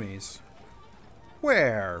 there's enemies?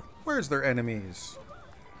 Where? Where's their enemies?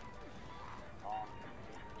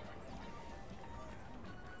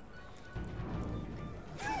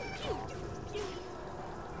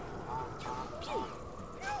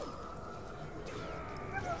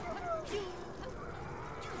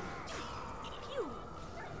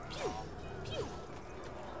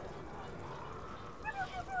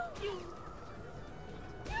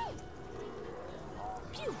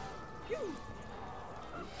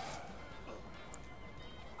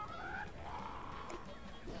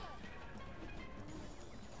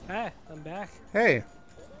 Hi, I'm back. Hey.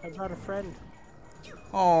 I brought a friend.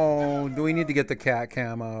 Oh, do we need to get the cat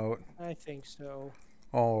cam out? I think so.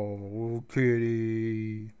 Oh,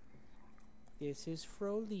 kitty. This is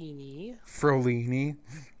Frolini. Frolini.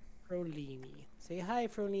 Frolini. Say hi,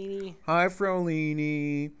 Frolini. Hi,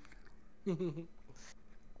 Frolini.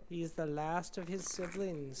 He's the last of his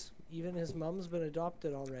siblings. Even his mom's been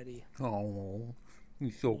adopted already. Oh,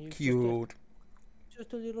 he's so He's cute.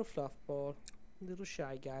 Just a little fluff ball. Little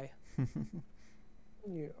shy guy.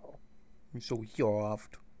 Yeah. He's so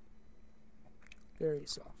soft. Very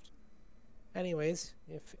soft. Anyways,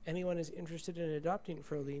 if anyone is interested in adopting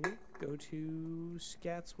Frolini, go to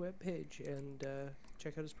Scat's webpage and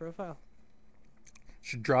check out his profile.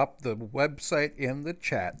 Should drop the website in the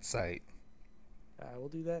chat site. I will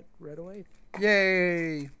do that right away.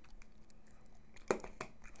 Yay!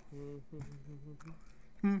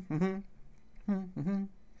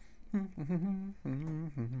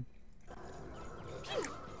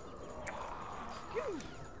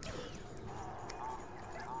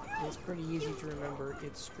 It's pretty easy to remember.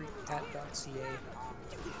 It's streetcat.ca.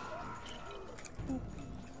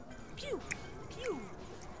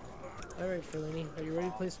 Alright, Frolini, are you ready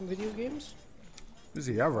to play some video games? Is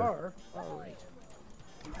he ever? Alright.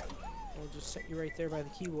 I'll just set you right there by the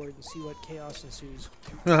keyboard and see what chaos ensues.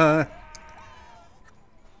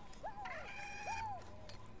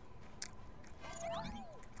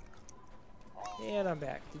 And I'm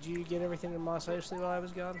back. Did you get everything in Mos Eisley while I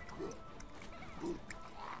was gone?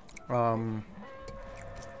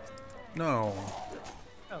 No.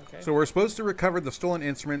 Okay. So we're supposed to recover the stolen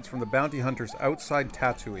instruments from the bounty hunters outside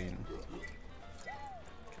Tatooine.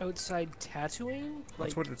 Outside Tatooine? That's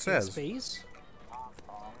Like what it in says. Space?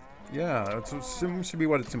 Yeah, it seems to be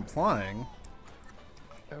what it's implying.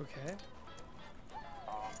 Okay.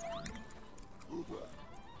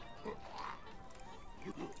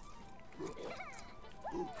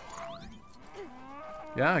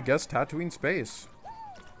 Yeah, I guess Tatooine space.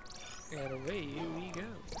 And away we go.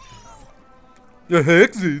 The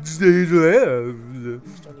Hexage stage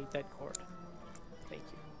left. Still need that cord. Thank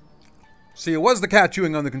you. See, it was the cat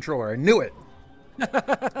chewing on the controller. I knew it.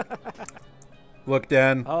 Look,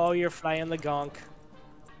 Dan. Oh, you're flying the gonk.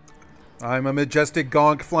 I'm a majestic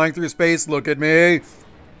gonk flying through space. Look at me.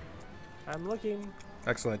 I'm looking.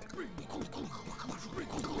 Excellent.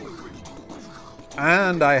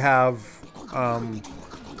 And I have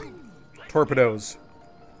torpedoes.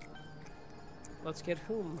 Let's get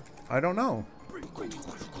whom? I don't know.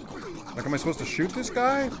 Like, am I supposed to shoot this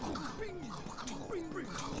guy?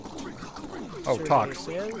 Oh, Survey talk.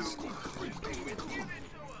 says.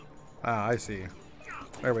 Ah, I see.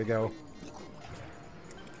 There we go.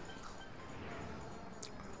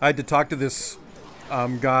 I had to talk to this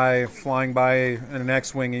guy flying by in an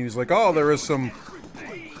X-Wing, and he was like, oh, there was some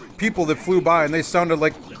people that flew by, and they sounded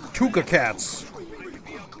like Tuca cats.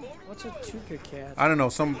 What's a Tuca cat? I don't know,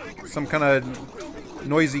 some kind of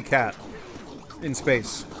noisy cat in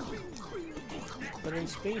space. But in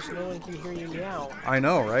space, no one can hear you meow. I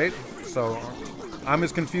know, right? So, I'm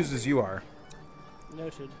as confused as you are.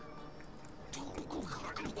 Noted.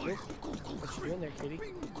 Oh, what you doing there, kitty?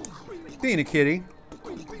 Being a kitty.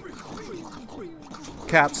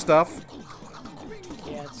 Cat stuff.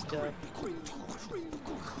 Cat stuff.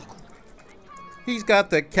 He's got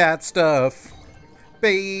the cat stuff,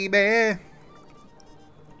 baby.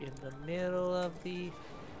 In the middle of the...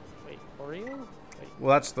 Wait, Oreo? Wait,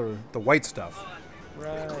 Well, that's the white stuff.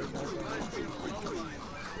 right.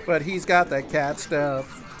 But he's got the cat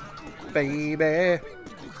stuff, baby.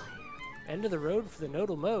 End of the road for the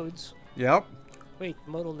nodal modes. Yep. Wait,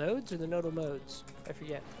 modal nodes or the nodal modes? I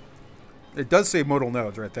forget. It does say modal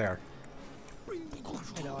nodes right there.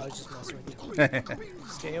 I know, I was just messing with you.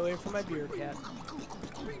 Stay away from my beer cat.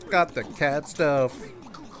 Got the cat stuff,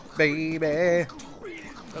 baby.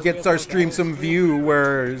 Don't Gets forget our those stream guys. some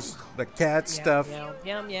viewers. The cat stuff. Meow,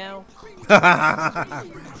 meow, meow.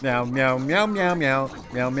 Meow, meow, meow, meow, meow.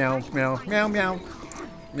 Meow, meow, meow, meow, meow.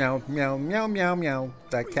 Meow, meow, meow, meow, meow.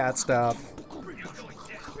 That cat stuff.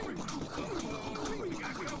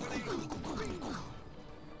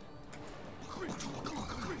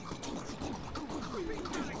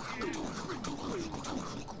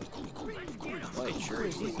 Boy, it sure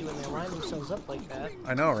is easy when they line themselves up like that.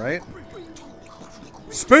 I know, right?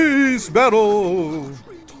 Space battle!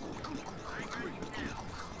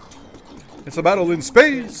 It's a battle in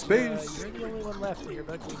space, space. You're the only one left and you're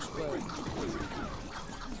about to explode.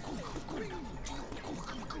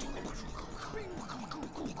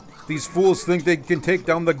 These fools think they can take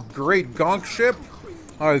down the great Gonk ship?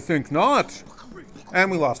 I think not. And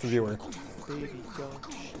we lost a viewer. Baby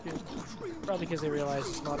gunk shit. Probably because they realize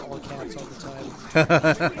it's not all cats all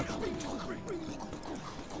the time.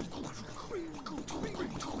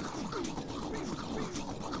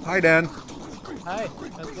 Hi, Dan. Hi,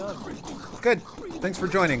 how's it going? Good. Thanks for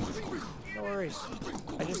joining. No worries.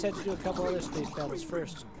 I just had to do a couple other space battles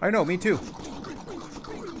first. I know, me too.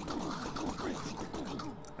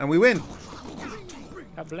 And we win.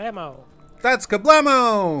 Kablamo! That's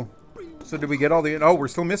kablamo! So did we get all the... Oh, we're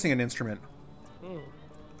still missing an instrument.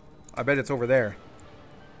 I bet it's over there.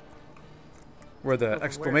 Where the Over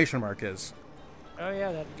exclamation mark is. Oh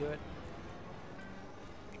yeah, that'd do it.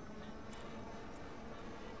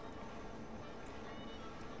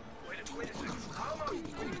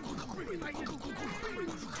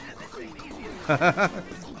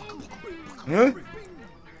 Huh?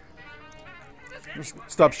 Just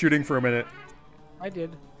stop shooting for a minute. I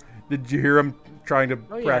did. Did you hear him trying to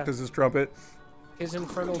Oh, yeah. practice his trumpet? His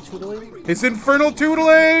infernal tootling? His infernal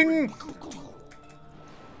tootling!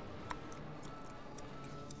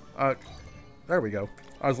 There we go.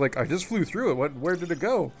 I was like, I just flew through it. Where did it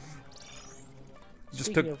go? Just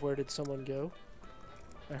Speaking took... of where did someone go?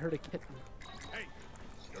 I heard a kitten.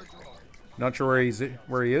 Not sure where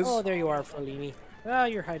he is. Oh, there you are, Fellini. Ah,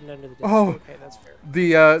 you're hiding under the desk. Oh. Okay, that's fair.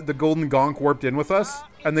 The golden gonk warped in with us,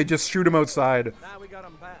 and they just shoot him outside. Now we got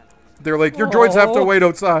him back. They're like, your droids have to Oh. wait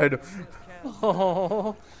outside.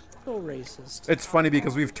 Oh, so racist. It's funny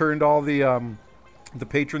because we've turned all the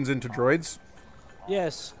patrons into droids.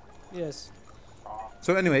 Yes, yes.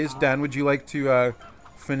 So anyways, Dan, would you like to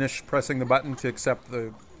finish pressing the button to accept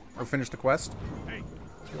or finish the quest?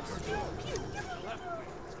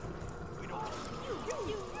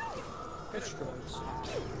 It's droids.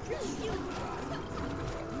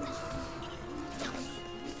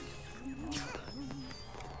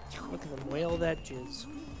 Look at them whale that jizz.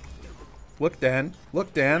 Look, Dan.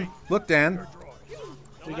 Look, Dan. Look, Dan.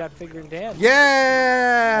 We got Figuring Dan. I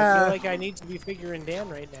Yeah! feel like I need to be Figuring Dan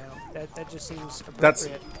right now. That just seems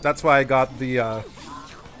appropriate. That's why I got the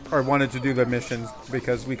or wanted to do the missions,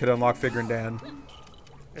 because we could unlock Figuring Dan.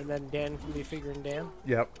 And then Dan can be Figuring Dan.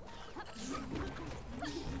 Yep.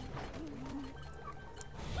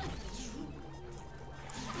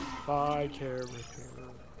 My character.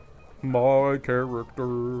 My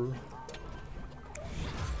character.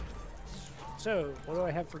 So, what do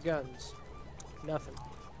I have for guns? Nothing.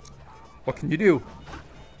 What can you do?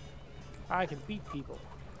 I can beat people.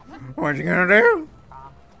 What you gonna do?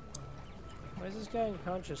 Why is this guy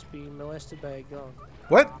unconscious being molested by a gonk?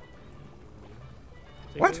 What?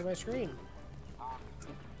 Take What? a look at my screen.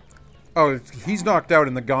 Oh, he's knocked out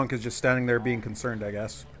and the gonk is just standing there being concerned, I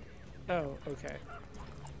guess. Oh, okay.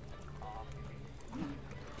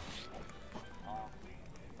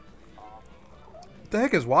 What the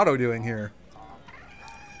heck is Watto doing here?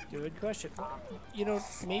 Good question. You know,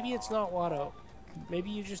 maybe it's not Watto. Maybe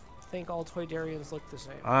you just think all Toydarians look the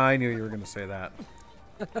same. I knew you were going to say that.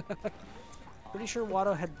 Pretty sure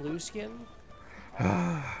Watto had blue skin.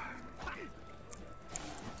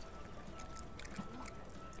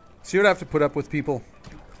 See what I have to put up with, people?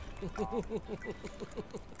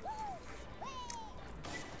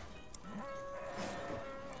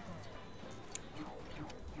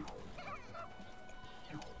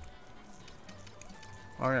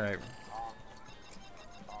 Alright.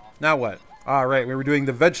 Now what? Ah, right. We were doing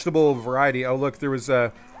the vegetable variety. Oh, look, there was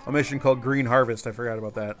a mission called Green Harvest. I forgot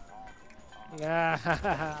about that.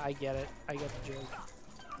 I get it. I get the joke.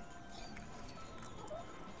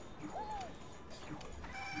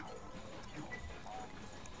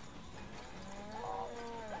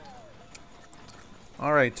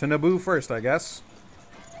 All right, to Naboo first, I guess.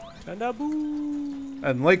 Naboo.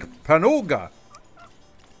 And Lake Panolga.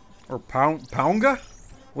 Or Paunga?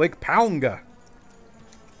 Lake Paunga.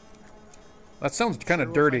 That sounds kind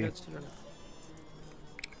of dirty.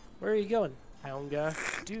 Where are you going,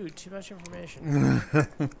 Paunga? Dude, too much information.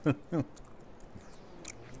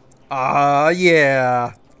 Ah,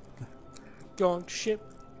 yeah. Gong ship.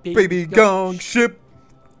 Baby gong ship.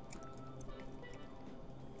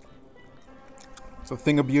 It's a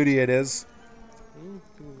thing of beauty it is.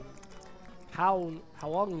 Paunga.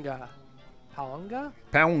 Paunga? Paunga.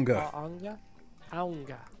 Paunga?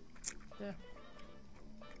 Paunga. Yeah.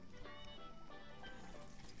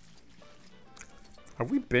 Have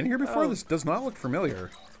we been here before? This does not look familiar.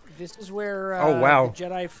 This is where oh, wow. the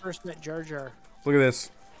Jedi first met Jar Jar. Look at this.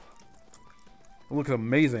 It looks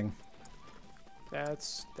amazing.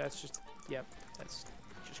 That's just, yep, that's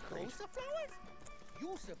just great.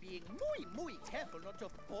 You're being muy careful not to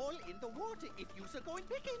fall in the water if you're going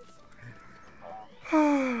pickings.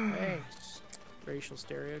 Thanks. Racial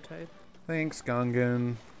stereotype. Thanks,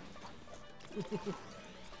 Gungan.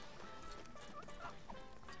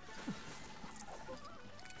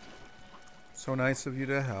 So nice of you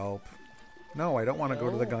to help. No, I don't want to go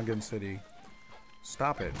to the Gungan city.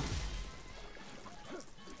 Stop it.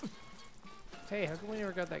 Hey, how come we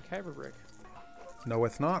never got that kyber brick? No,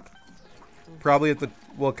 it's not. Probably at the...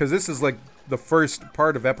 Well, because this is like the first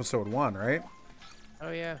part of episode 1, right?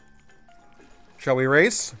 Oh, yeah. Shall we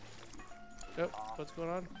race? Oh, what's going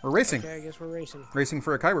on? We're racing. Okay, I guess we're racing. Racing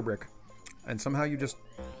for a kyber brick. And somehow you just...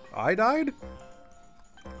 I died?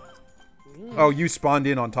 Oh, you spawned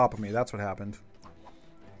in on top of me. That's what happened.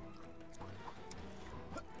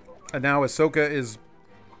 And now Ahsoka is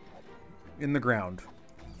in the ground.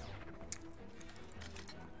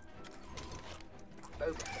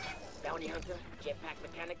 Bounty hunter, jetpack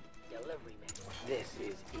mechanic, delivery man. This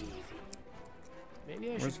is easy.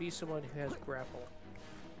 Maybe I should be someone who has grapple.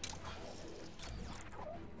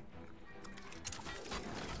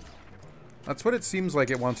 That's what it seems like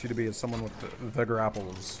it wants you to be, as someone with the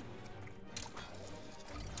grapples.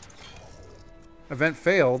 Event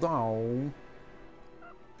failed. Oh.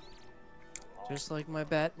 Just like my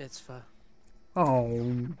bat mitzvah.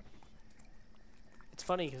 Oh. It's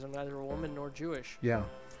funny because I'm neither a woman nor Jewish. Yeah.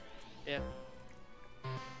 Yeah.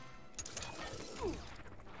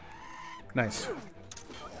 Nice. Did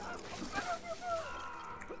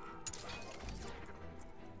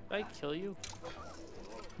I kill you?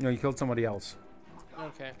 No, you killed somebody else.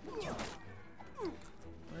 Okay.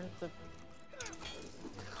 Where the...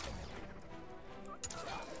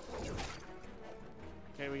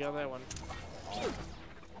 Okay, we got that one. Did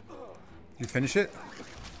you finish it?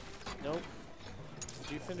 Nope.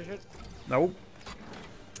 Did you finish it? Nope.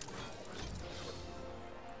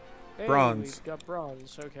 Hey, Bronze. We got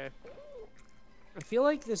bronze. Okay. I feel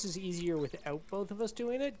like this is easier without both of us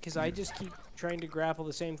doing it, because I just keep trying to grapple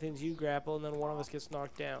the same things you grapple, and then one of us gets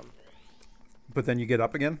knocked down. But then you get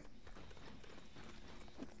up again?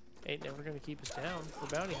 Ain't never gonna keep us down. We're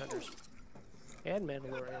bounty hunters. And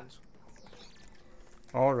Mandalorians.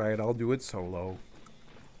 Alright, I'll do it solo.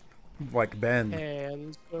 Like Ben.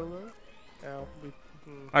 And solo? Oh, we...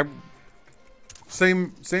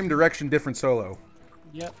 Same direction, different solo.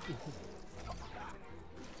 Yep.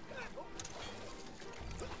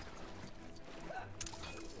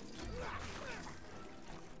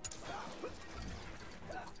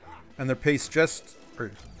 And they're paced just,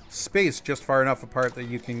 or spaced just far enough apart that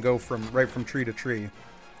you can go right from tree to tree.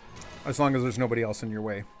 As long as there's nobody else in your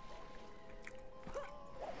way.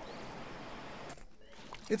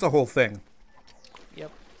 It's a whole thing.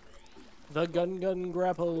 Yep. The gun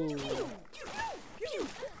grapple.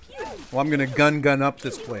 Well, I'm gonna gun up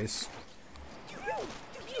this place.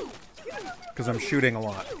 Because I'm shooting a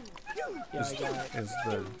lot. Yeah, I got it. Is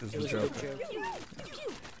the It joke. was a good joke.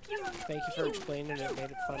 Thank you for explaining it. It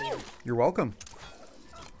made it funnier. You're welcome.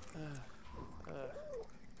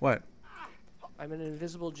 What? I'm an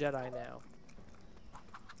invisible Jedi now.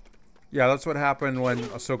 Yeah, that's what happened when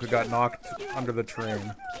Ahsoka got knocked under the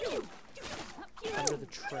train. Under the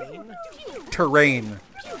train? Terrain.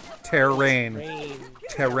 Terrain. Train.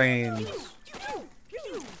 Terrain.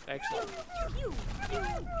 Excellent.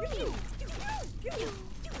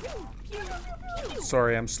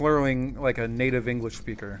 Sorry, I'm slurring like a native English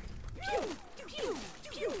speaker.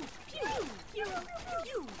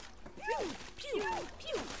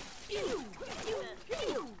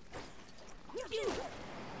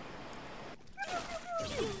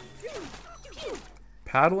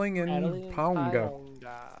 Paddling in Paddling in Paunga.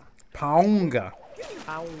 Paunga. Paunga.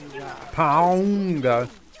 Paunga. Paunga.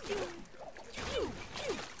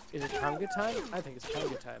 Is it Paunga time? I think it's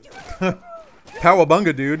Paunga time.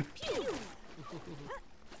 Powabunga, dude.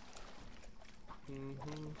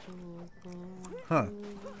 Huh.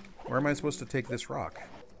 Where am I supposed to take this rock?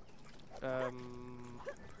 Up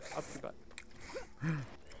your butt.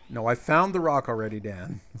 No, I found the rock already,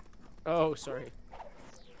 Dan. Oh, sorry.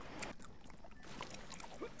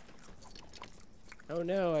 Oh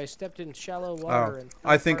no, I stepped in shallow water and...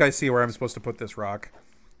 I think I see where I'm supposed to put this rock.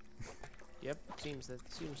 Yep, seems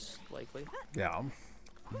likely. Yeah.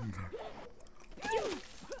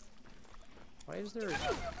 Why is there a...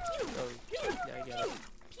 Oh, yeah, I get it.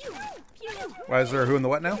 Why is there a who in the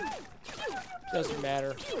what now? Doesn't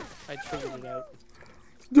matter. I figured it out.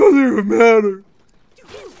 Doesn't even matter.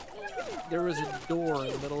 There was a door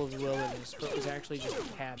in the middle of the wilderness, but it was actually just a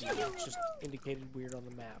cabin. It's just indicated weird on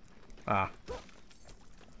the map. Ah.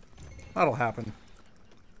 That'll happen.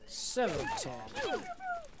 7 of 10.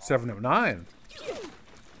 7 of 9.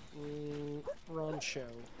 Wrong show.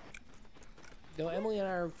 Though Emily and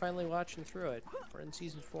I are finally watching through it. We're in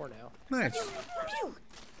season 4 now. Nice.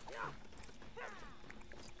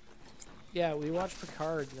 Yeah, we watched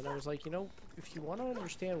Picard, and then I was like, you know, if you want to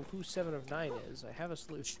understand who 7 of 9 is, I have a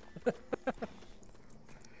solution.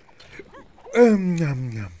 Yum,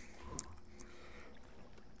 yum.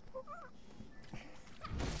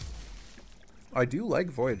 I do like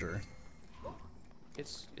Voyager.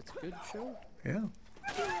 It's a good show. Yeah.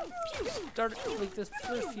 Like the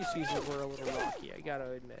first few seasons were a little rocky, I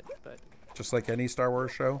gotta admit, but Just like any Star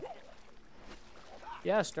Wars show.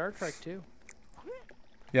 yeah, Star Trek too.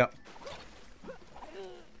 Yeah.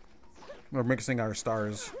 We're mixing our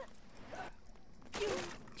stars.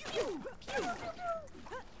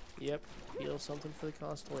 Yep, feel something for the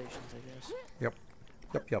constellations, I guess. Yep.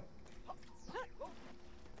 Yep, yep.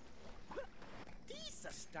 This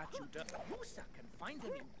a statue to Musa can find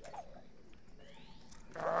him in.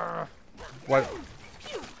 What?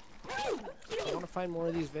 I want to find more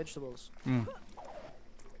of these vegetables.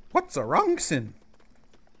 What's a wrongsin?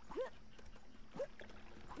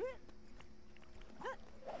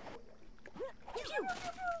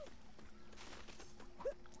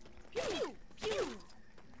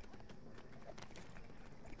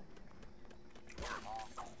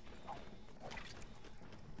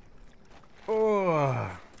 Oh.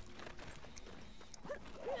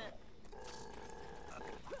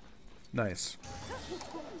 Nice.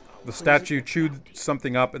 The statue chewed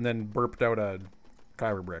something up and then burped out a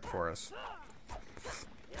kyber brick for us.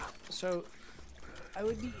 So, I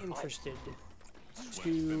would be interested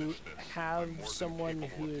to have someone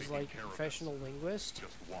who is like a professional linguist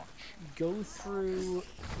go through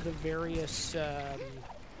the various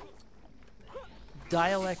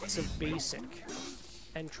dialects of Basic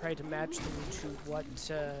and try to match them to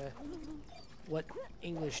what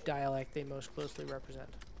English dialect they most closely represent.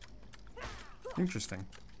 Interesting.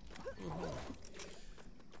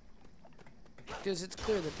 Because it's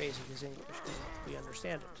clear that Basic is English, because we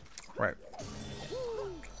understand it. Right.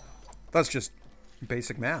 That's just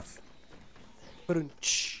basic math.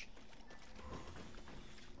 Ba-dum-tsh.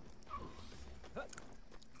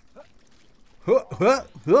 Huh, huh,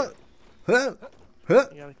 huh, huh, huh.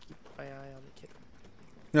 I gotta keep my eye on the kid.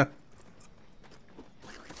 Yeah.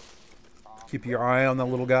 Keep your eye on the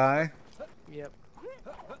little guy. Yep.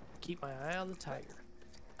 Keep my eye on the tiger.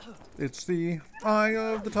 It's the eye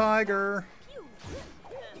of the tiger.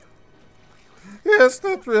 It's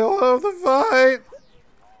the thrill of the fight.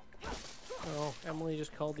 Oh, Emily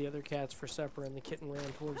just called the other cats for supper, and the kitten ran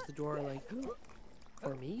towards the door like,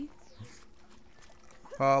 for me?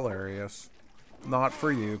 Hilarious. Not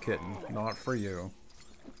for you, kitten. Not for you.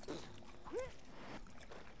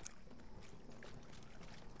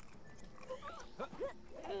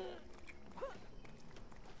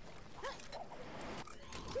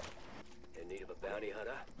 In need of a bounty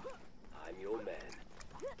hunter? I'm your man.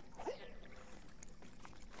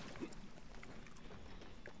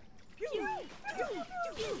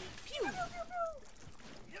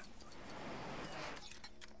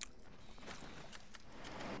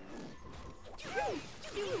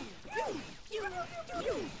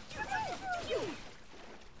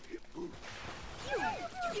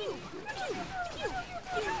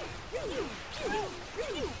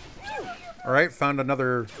 Alright, found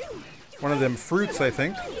another one of them fruits, I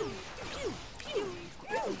think.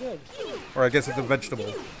 Oh, good. Or I guess it's a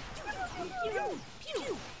vegetable.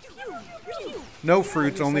 No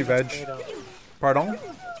fruits, only Maybe it's veg. like a tomato. Pardon?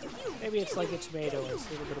 Maybe it's like a tomato. It's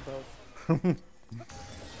a little bit of both.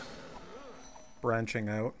 Branching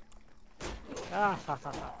out. Ah, ha,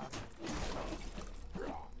 ha, ha.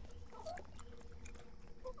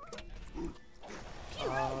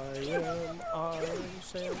 I am Iron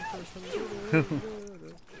Sam person.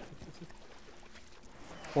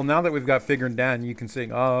 Well, now that we've got Figuring Dan, you can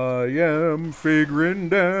sing, I am Figuring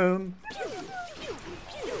Dan.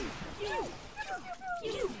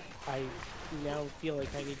 I now feel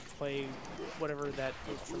like I need to play whatever that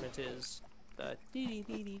instrument is. The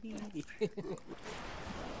dee-dee-dee-dee-dee-dee.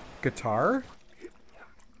 Guitar?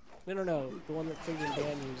 No. The one that Figuring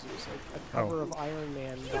Dan uses. A cover of Iron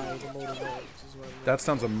Man by the Motor Lords is what I'm That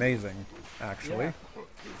sounds amazing, actually. Yeah.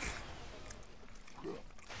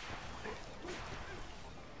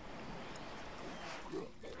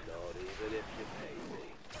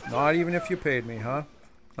 Not even if you paid me, huh?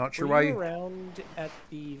 Not sure Were why you you... around at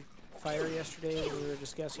the fire yesterday when we were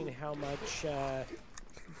discussing how much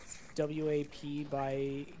WAP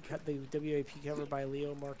by the WAP cover by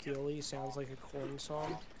Leo Marchioli sounds like a Korn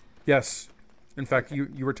song? Yes. In fact, you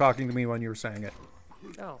were talking to me when you were saying it.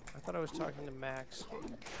 Oh, I thought I was talking to Max.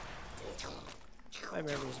 My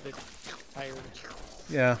memory's a bit tired.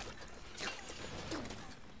 Yeah.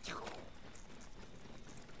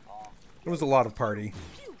 It was a lot of party.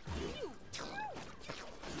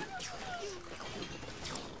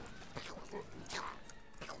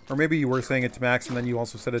 Or maybe you were saying it to Max and then you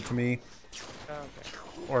also said it to me. Oh, okay.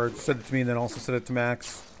 Or said it to me and then also said it to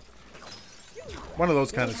Max. One of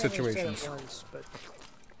those kind of I think I said it situations. once, but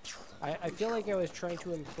I feel like I was trying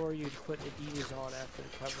to implore you to put Adidas on after the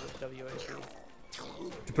cover of WAP.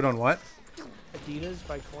 To put on what? Adidas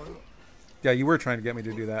by Korn? Yeah, you were trying to get me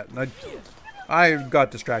to do that. And I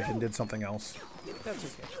got distracted and did something else. That's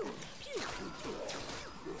okay.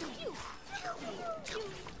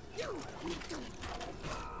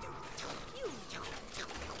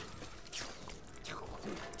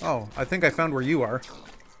 Oh, I think I found where you are.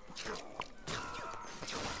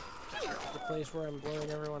 The place where I'm blowing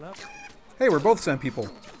everyone up? Hey, we're both Sand people.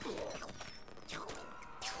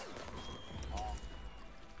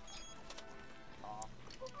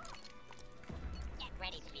 Get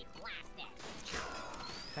ready to be blasted.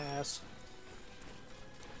 Pass.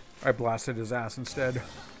 I blasted his ass instead.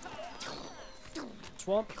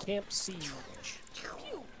 Swamp Camp Siege.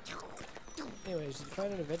 Anyways, did you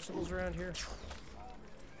find any vegetables around here?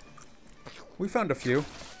 We found a few.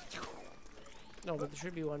 No, but there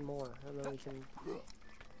should be one more, and then we can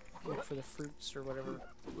look for the fruits or whatever.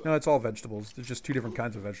 No, it's all vegetables. There's just two different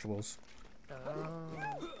kinds of vegetables. I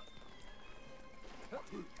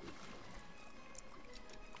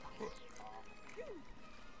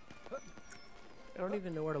don't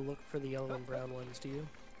even know where to look for the yellow and brown ones, do you?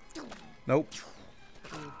 Nope.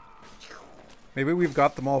 Maybe we've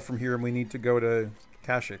got them all from here and we need to go to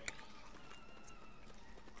Kashyyyk.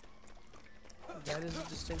 That is a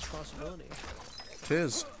distinct possibility. It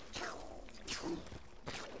is.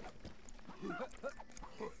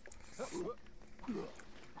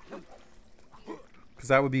 Because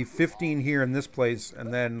that would be 15 here in this place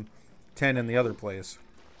and then 10 in the other place.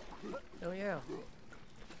 Oh yeah.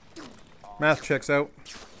 Math checks out.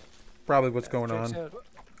 Probably what's going Checks on. out.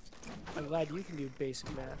 I'm glad you can do basic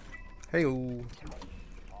math. Hey-o.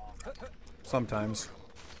 Sometimes.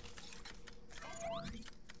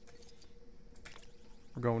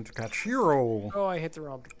 We're going to catch Hero. Oh, I hit the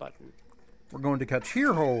wrong button. We're going to catch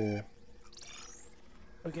Hero.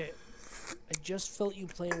 Okay. I just felt you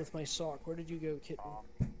playing with my sock. Where did you go, kitten?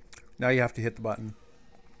 Now you have to hit the button.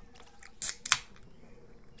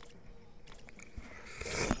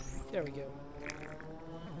 There we go.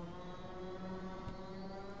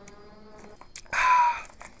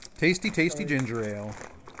 Tasty, tasty ginger ale.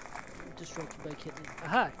 Distracted by kitten.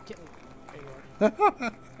 Aha! Kitten. There you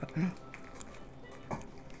are.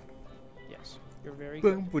 Yes. You're very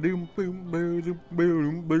good. Boom, boom, boom, boom,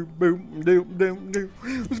 boom, boom, boom, doom, doom, doom.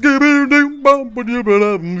 Skibidi-doom, bum,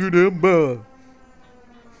 ba-dee-ba-dum, ba.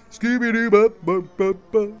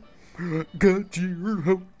 Skibidi-ba-ba-ba-ba. Got you,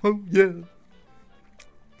 ho, ho, yeah.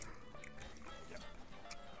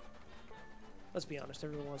 Let's be honest,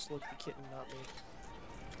 everyone wants to look at the kitten, not me.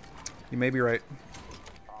 You may be right.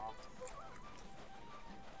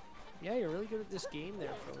 Yeah, you're really good at this game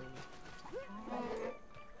there,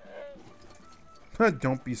 Philly.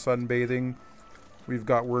 Don't be sunbathing. We've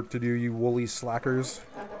got work to do, you woolly slackers.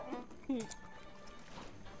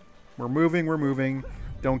 We're moving, we're moving.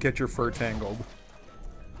 Don't get your fur tangled.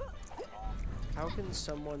 How can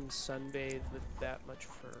someone sunbathe with that much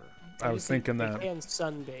fur? I was thinking they that. They can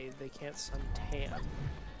sunbathe, they can't suntan.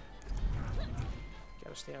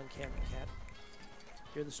 Gotta stay on camera, cat.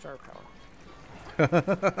 You're the star power.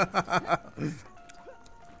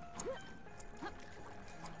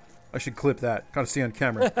 I should clip that. Gotta see on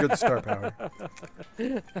camera. You're the star power.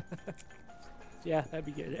 Yeah, that'd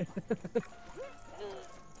be good.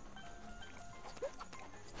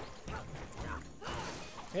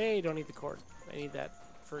 Hey, don't need the cord. I need that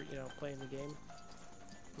for, you know, playing the game.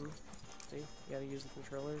 See? You gotta use the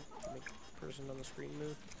controller to make the person on the screen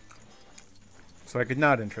move. So I could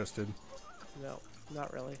not interested. No,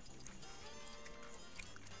 not really.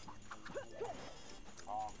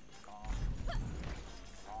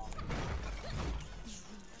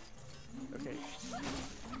 Okay.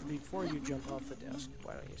 Before you jump off the desk,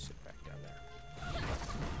 why don't you sit back down there?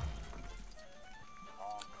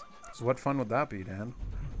 So what fun would that be, Dan?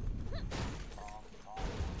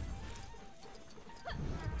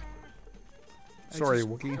 Sorry,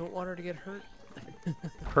 Wookie. Don't want her to get hurt.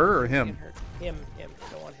 Her or him? Him.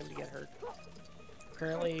 Don't want him to get hurt.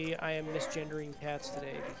 Apparently, I am misgendering cats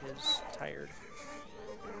today because tired.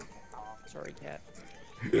 Sorry, cat.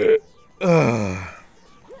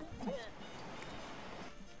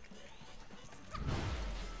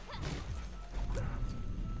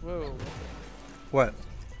 Whoa. What?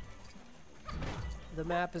 The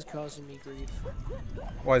map is causing me grief.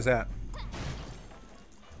 Why is that?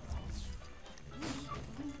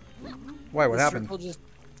 Why? What happened?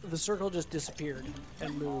 The circle just disappeared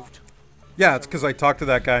and moved. Yeah, it's because I talked to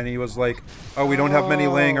that guy and he was like, "Oh, we don't have many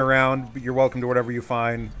laying around, but you're welcome to whatever you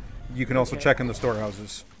find. You can also check in the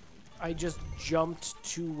storehouses." I just jumped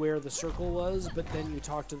to where the circle was, but then you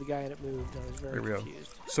talked to the guy and it moved. I was very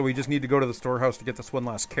confused. So we just need to go to the storehouse to get this one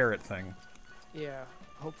last carrot thing. Yeah,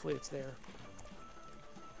 hopefully it's there.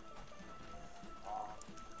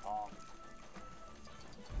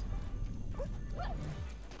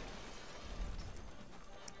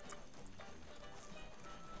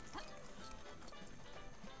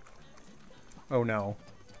 Oh no.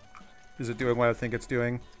 Is it doing what I think it's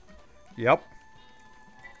doing? Yep.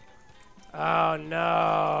 Oh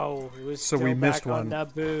no! It was so still we missed back one. On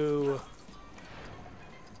Naboo.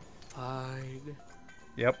 Fine.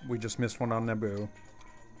 Yep, we just missed one on Naboo.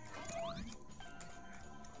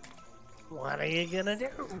 What are you gonna do?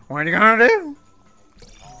 What are you gonna do?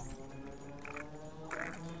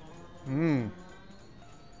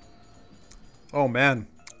 Oh man,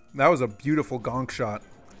 that was a beautiful gonk shot.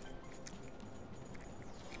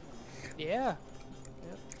 Yeah.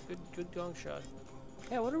 Yep. Good gong shot.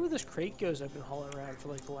 Yeah, I wonder where this crate goes I've been hauling around for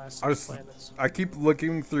like the last 6 planets. I keep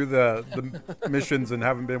looking through the missions and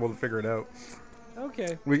haven't been able to figure it out.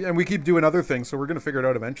 Okay. We keep doing other things, so we're gonna figure it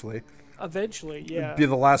out eventually. Eventually, yeah. It'd be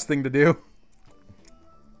the last thing to do.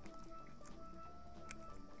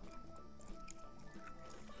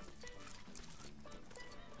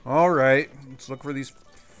 Alright, let's look for these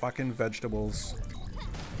fucking vegetables.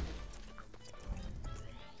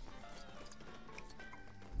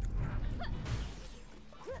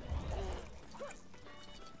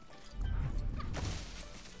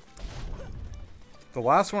 The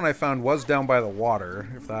last one I found was down by the water,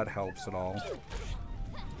 if that helps at all.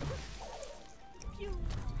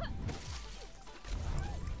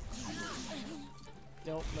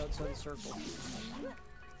 Nope, that's on the circle.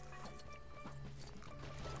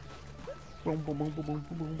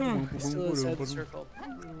 Still inside the circle.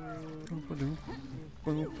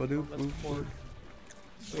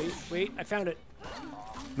 Wait, I found it.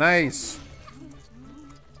 Nice.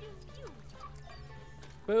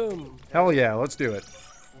 Boom. Hell yeah, let's do it.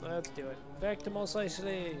 Let's do it. Back to Mos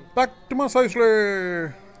Eisley. Back to Mos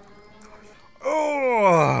Eisley.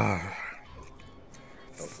 Oh.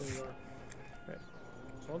 Hopefully you are. Right.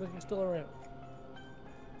 As long as you're still around.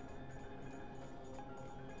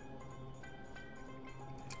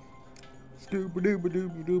 Ooh,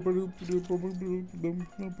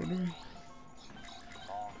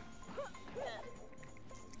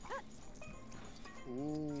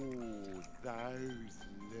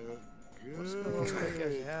 those look What's going on with that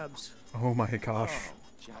guy's abs? Oh my gosh.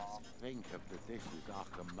 Just think of the dishes I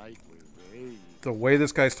can make with these. The way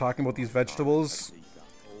this guy's talking about these vegetables. I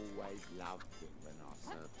always loved it when I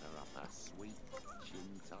served her up a sweet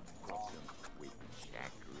chin-tuck possum with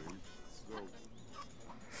jackroot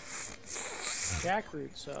sauce.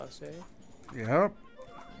 Jackroot sauce, eh? Yep.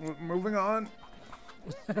 Moving on.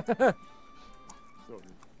 Sorry.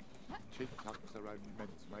 Chin-tucks are only meant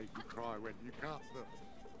to make you cry when you cut them.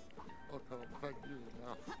 I can't thank you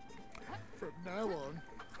enough. From now on,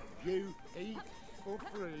 you eat for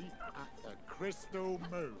free at the Crystal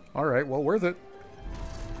Moon. Alright, well, worth it.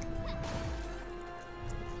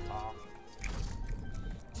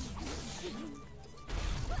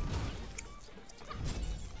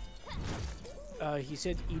 He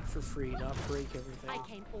said eat for free, not break everything.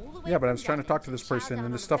 Yeah, but I was trying to talk to this person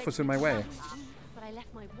and this stuff was in my way. But I I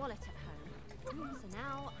left my wallet at home. So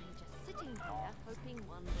now I'm just sitting here hoping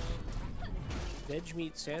one will Veg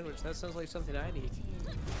meat sandwich. That sounds like something I'd eat.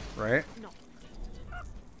 Right? not.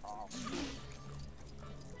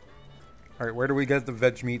 Alright, where do we get the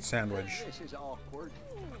veg meat sandwich? This is awkward.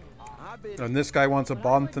 I've been And this guy wants a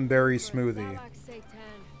Bonthenberry smoothie.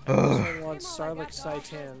 Ugh. I want Sarlacc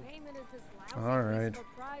Seitan. Alright.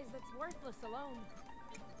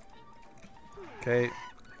 Okay.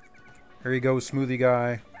 Here you go, smoothie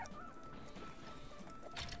guy.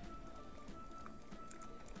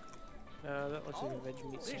 That looks like a veg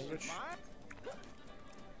meat sandwich.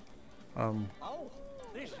 Oh,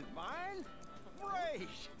 this is mine? Great!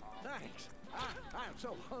 Thanks. I'm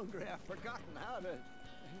so hungry I've forgotten how to...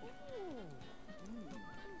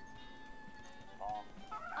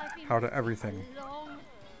 I've been How to waiting everything. a long,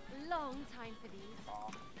 long time for these.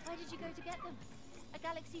 Where did you go to get them? A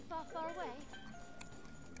galaxy far, far away?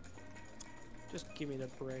 Just give me the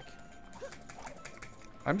brick.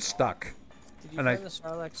 I'm stuck. Did you And find the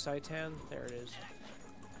Sarlacc Seitan? There it is.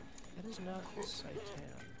 That is not the Seitan.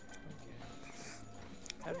 Okay.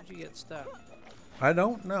 How did you get stuck? I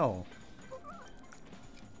don't know.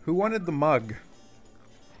 Who wanted the mug?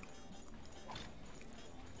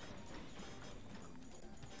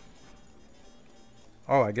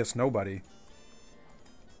 Oh, I guess nobody.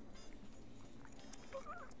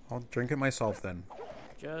 I'll drink it myself then.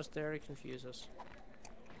 Just there to confuse us.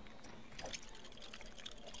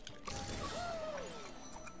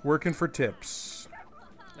 Working for tips.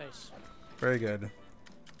 Nice. Very good.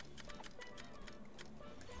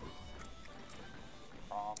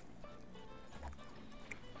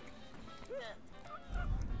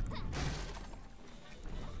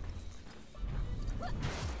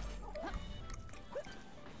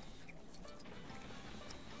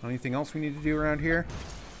 Anything else we need to do around here?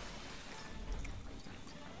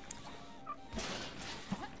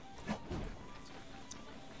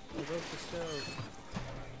 I broke the stove.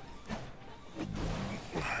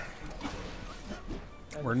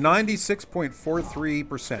 We're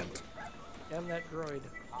 96.43%. Damn that droid.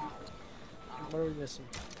 What are we missing?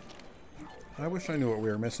 I wish I knew what we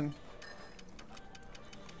were missing.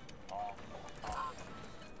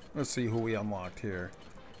 Let's see who we unlocked here.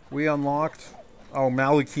 We unlocked... Oh,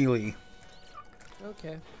 Malakili.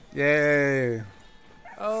 Okay. Yay!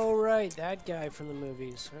 Oh, right. That guy from the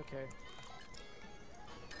movies. Okay.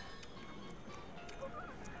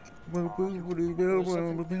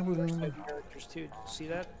 Characters too. See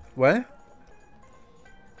that? What?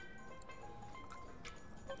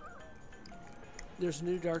 There's a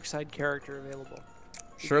new dark side character available.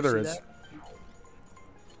 Did Sure you there see is. that?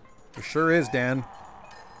 There sure is, Dan.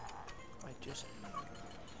 I just...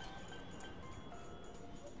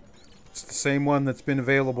 It's the same one that's been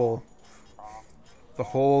available the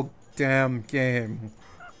whole damn game.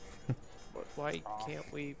 Why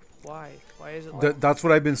can't we... Why? Why is it like... That's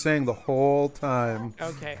what I've been saying the whole time.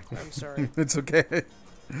 Okay, I'm sorry. It's okay.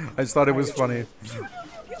 I just thought it was funny.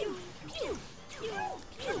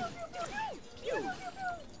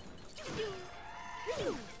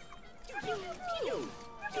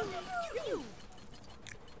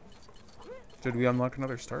 Did we unlock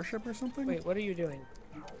another starship or something? Wait, what are you doing?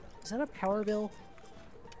 Is that a power bill?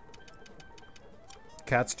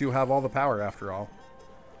 Cats do have all the power after all.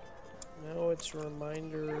 No, it's a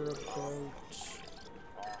reminder about home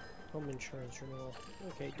insurance renewal.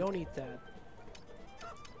 Okay, don't eat that.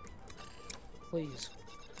 Please.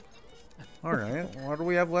 Alright, what do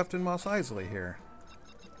we have left in Mos Eisley here?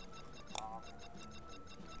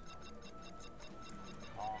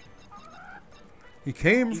 He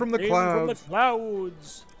came from the clouds. From the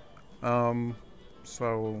clouds.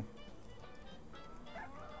 So...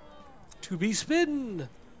 To be spin.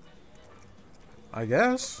 I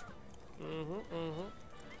guess.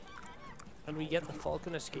 And we get the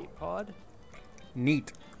Falcon escape pod.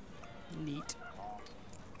 Neat. Neat.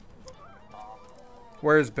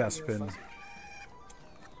 Where's Bespin?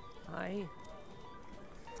 Hi.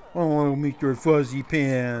 Oh, make your fuzzy Are you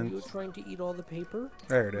pants. trying to eat all the paper?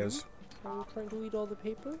 There it is. Are you trying to eat all the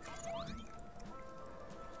paper?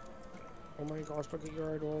 Oh my gosh, look at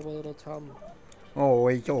your adorable little tum. Oh,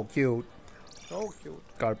 he's so cute. So cute.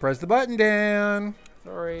 Gotta press the button, Dan.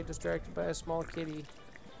 Sorry, distracted by a small kitty.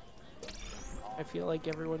 I feel like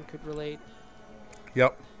everyone could relate.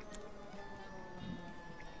 Yep.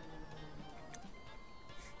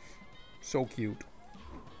 So cute.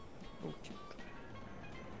 So cute.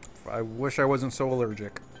 I wish I wasn't so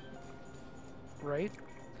allergic. Right?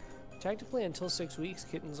 Technically, until 6 weeks,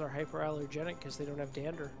 kittens are hyperallergenic because they don't have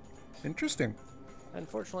dander. Interesting.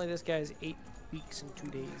 Unfortunately, this guy's 8 weeks and 2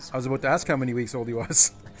 days. I was about to ask how many weeks old he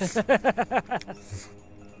was.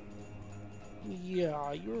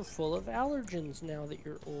 Yeah, you're full of allergens now that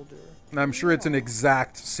you're older. And I'm sure it's an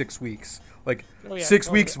exact 6 weeks. Like, Oh, yeah, 6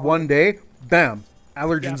 totally. weeks, 1 day, bam,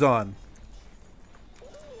 allergens Yeah. on.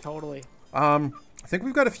 Totally. I think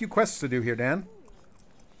we've got a few quests to do here, Dan.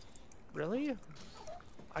 Really?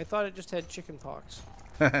 I thought it just had chicken pox.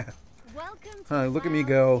 Welcome to Look at me Cloud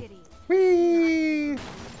go. City. Whee! Land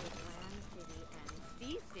City and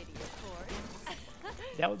Sea City, of course.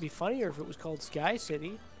 That would be funnier if it was called Sky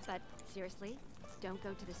City. But seriously, don't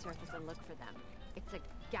go to the surface and look for them. It's a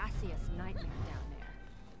gaseous nightmare down there.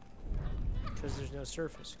 Because there's no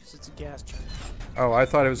surface. Because it's a gas giant. Oh, I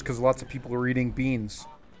thought it was because lots of people were eating beans.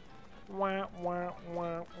 Wah, wah,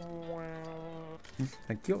 wah, wah.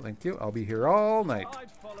 Thank you, thank you. I'll be here all night.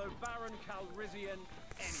 I'd follow Baron Calrissian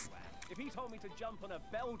anywhere. If he told me to jump on a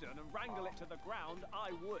Belden and wrangle it to the ground,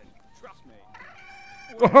 I would. Trust me.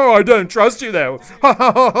 Oh, I don't trust you, though. Ha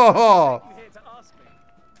ha ha ha ha. You're here to ask me.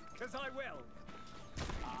 Because I will.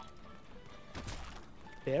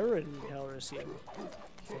 Baron Calrissian.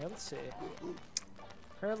 Fancy.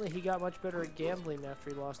 Apparently he got much better at gambling after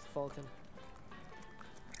he lost the Falcon.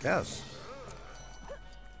 Yes.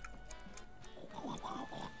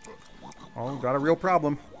 Oh, got a real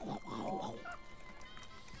problem.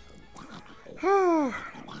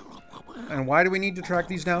 And why do we need to track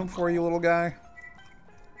these down for you, little guy?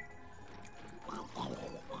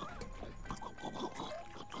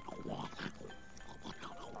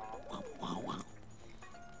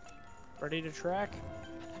 Ready to track?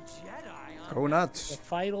 Go nuts. The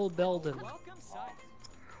final Belden.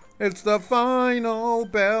 It's the final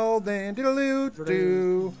bell, then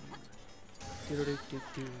diddle-doo-doo.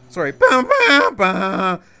 Doo-doo-doo-doo-doo. Sorry. Bum, bum,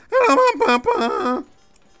 bum. Bum, bum, bum.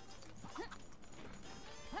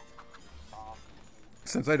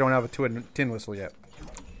 Since I don't have a tin whistle yet.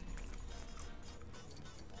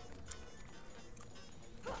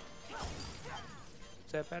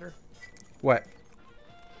 Is that better? What?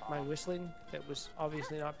 My whistling that was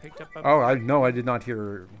obviously not picked up by Oh, I did not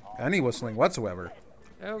hear any whistling whatsoever.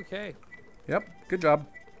 Okay. Yep, good job.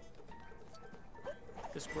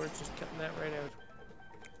 Discord's just cutting that right out.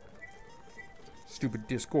 Stupid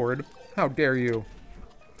Discord. How dare you?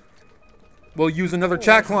 We'll use another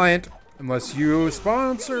chat client unless you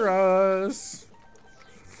sponsor us.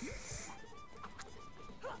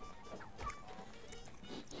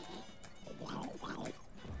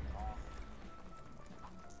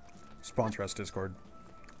 Sponsor us, Discord.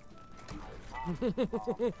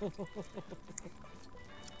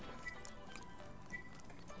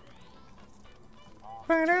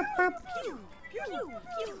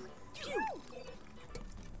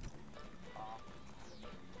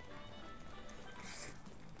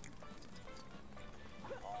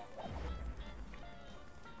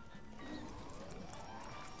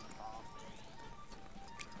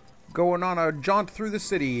 Going on a jaunt through the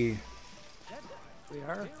city. We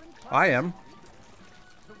are. I am.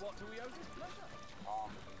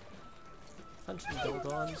 Punch some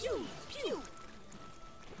Beldons.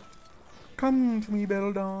 Come to me,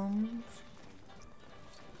 Beldons.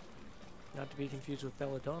 Not to be confused with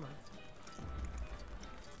Belladonna.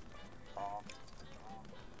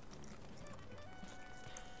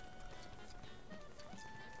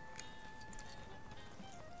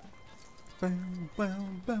 Bam,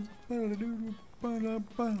 bam, bam, ba-da-doo,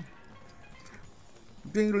 ba-da-bam.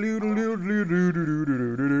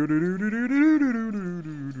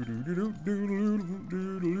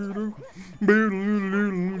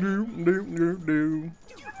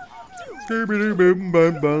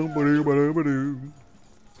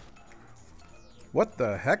 What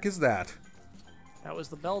the heck is that? That was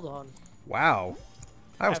the Beldon. Wow.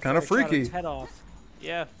 That was After kind of I shot freaky. its head off.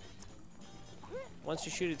 Yeah. Once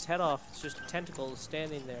you shoot its head off, it's just tentacles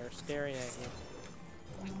standing there staring at you.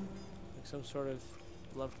 Like some sort of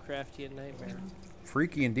Lovecraftian nightmare.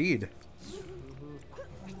 Freaky indeed.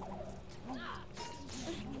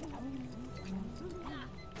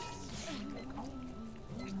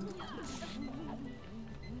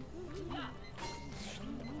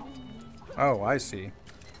 Oh, I see.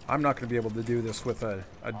 I'm not going to be able to do this with a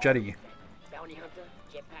jetty. Bounty hunter,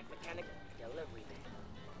 jetpack mechanic, delivery man.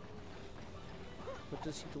 What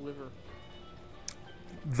does he deliver?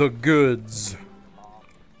 The goods.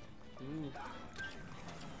 Ooh.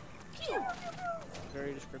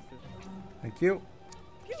 Very descriptive. Thank you.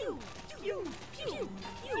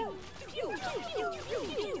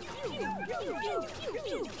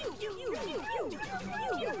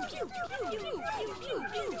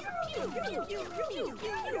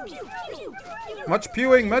 Much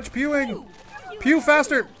pewing, much pewing. Pew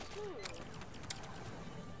faster!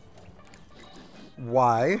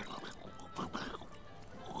 Why?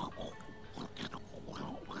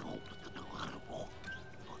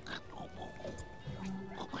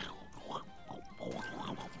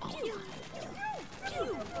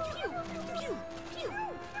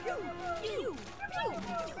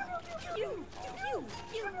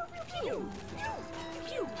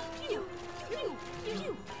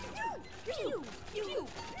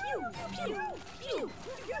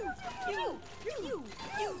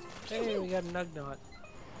 Hey, we got a Nugnaught.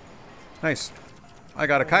 Nice. I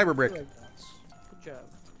got a Kyber brick. Good job.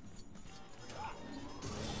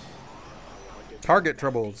 Target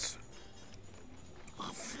troubles.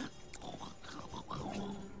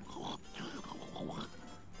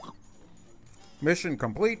 Mission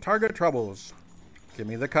complete. Target troubles. Give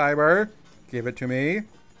me the Kyber. Give it to me.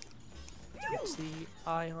 It's the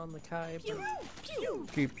eye on the Kyber.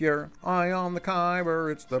 Keep your eye on the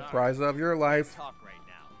Kyber. It's the prize of your life. Talk right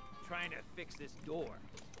now. Trying to fix this door.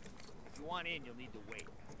 If you want in, you'll need to wait.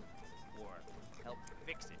 Or help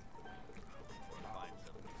fix it. Or find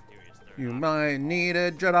some mysterious third You option. might need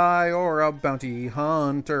a Jedi or a bounty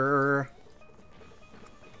hunter.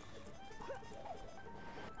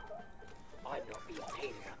 I'm not being paid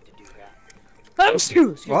enough to do that. Oh,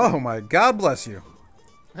 excuse me. Oh my God bless you.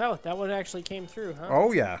 Oh, that one actually came through, huh?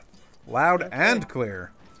 Oh yeah. Loud Okay. and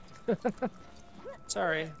clear.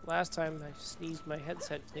 Sorry, last time I sneezed my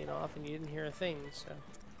headset clean off and you didn't hear a thing, so.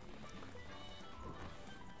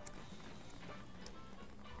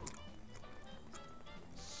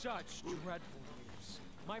 Such dreadful news.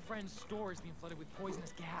 My friend's store is being flooded with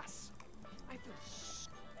poisonous gas. I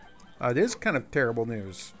feel It is kind of terrible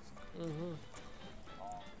news. Mm-hmm.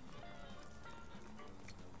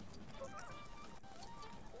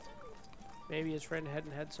 Maybe his friend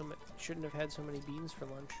shouldn't have had so many beans for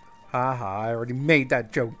lunch. Haha, I already made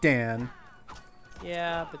that joke, Dan.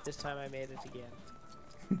 Yeah, but this time I made it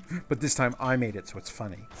again. But this time I made it, so it's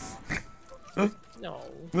funny. No.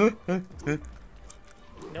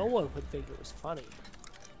 No one would think it was funny.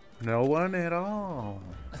 No one at all.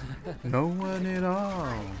 No one at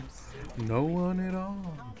all. No one at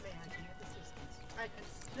all. I can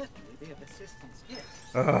certainly be of assistance, yes.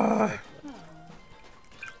 Ugh.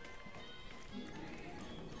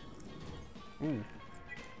 Ooh.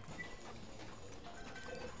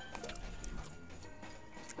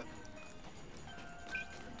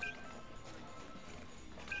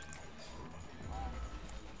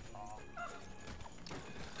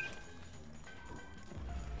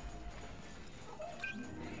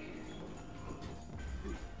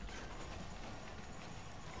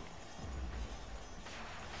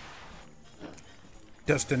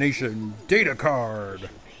 Destination data card.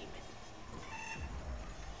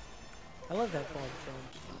 I love that Bond film.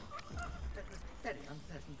 That was very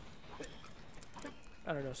unpleasant.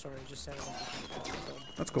 I don't know, sorry, it just sounded like a Bond film.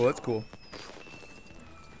 That's cool. That's cool.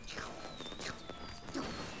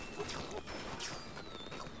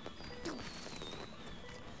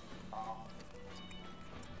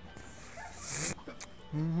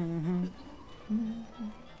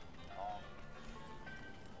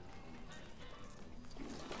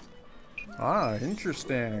 Ah,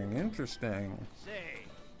 interesting. Interesting. Say,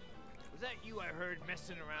 was that you I heard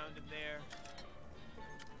messing around in there?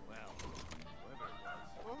 Well, whoever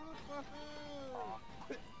it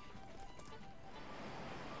was.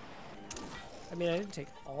 I mean, I didn't take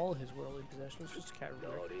all his worldly possessions, just a cat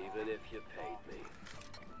Not even if you paid me.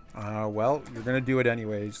 Well, you're gonna do it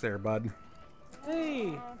anyways there, bud.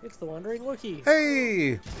 Hey, it's the Wandering Wookiee.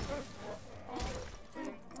 Hey!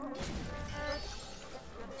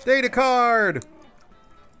 Data card!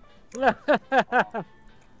 Good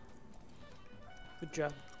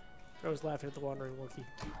job. I was laughing at the Wandering Wookiee.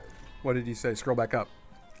 What did he say? Scroll back up.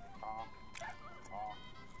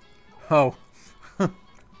 Oh.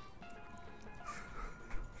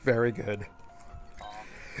 Very good.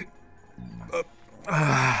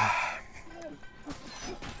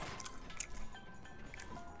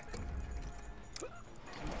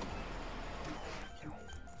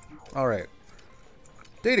 All right.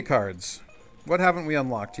 Data cards. What haven't we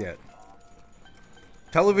unlocked yet?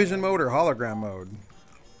 Television mode or hologram mode?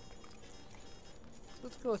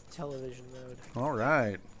 Let's go with television mode. All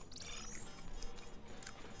right.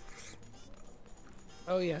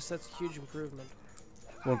 Oh yes, that's a huge improvement.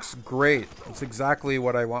 Looks great. It's exactly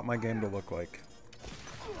what I want my game to look like.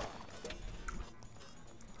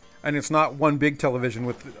 And it's not one big television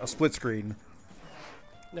with a split screen.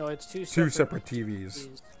 No, it's two separate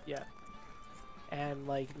TVs. Yeah. And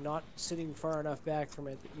like not sitting far enough back from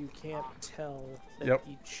it that you can't tell that Yep.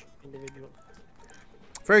 each individual.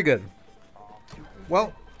 Very good.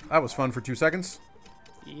 Well, that was fun for 2 seconds.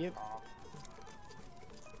 Yep.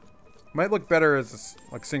 Might look better as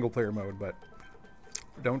like single player mode, but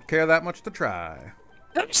don't care that much to try.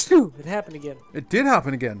 It happened again. It did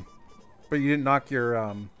happen again, but you didn't knock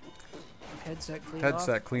your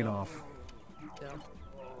headset clean off. No.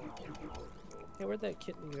 Hey, where'd that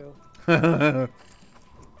kitten go?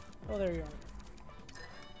 Oh, there you are.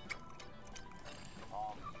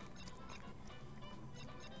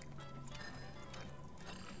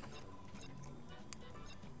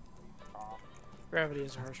 Gravity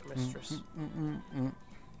is a harsh mistress.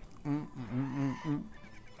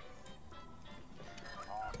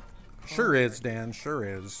 Sure is, Dan. Sure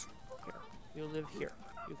is. Here. You live here.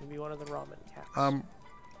 You can be one of the ramen cats.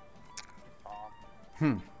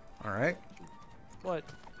 All right. What?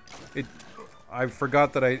 I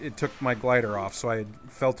forgot that it took my glider off, so I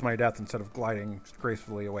fell to my death instead of gliding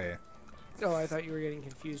gracefully away. Oh, I thought you were getting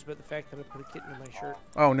confused about the fact that I put a kitten in my shirt.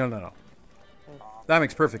 Oh, no. That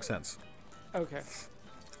makes perfect sense. Okay.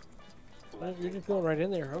 Well, you're just going right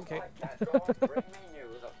in there. Okay.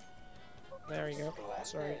 There you go.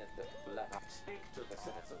 Sorry.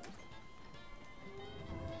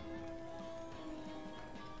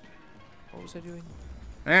 What was I doing?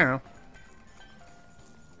 I don't know.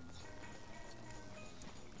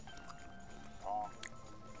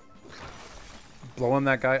 Blowing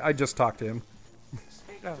that guy. I just talked to him.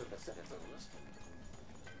 Oh.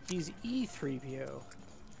 He's E3PO.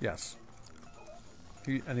 Yes.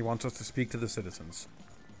 And he wants us to speak to the citizens.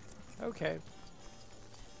 Okay.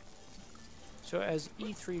 So as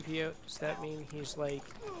E3PO, does that mean he's like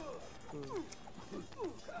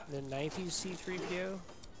the 90s C3PO?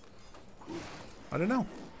 I don't know.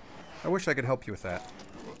 I wish I could help you with that.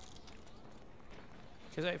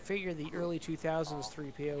 Because I figured the early 2000s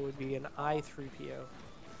 3PO would be an I3PO.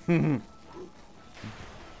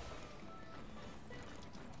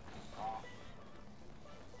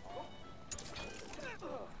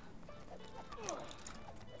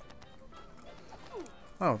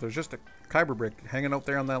 Oh, there's just a kyber brick hanging out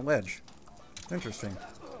there on that ledge. Interesting.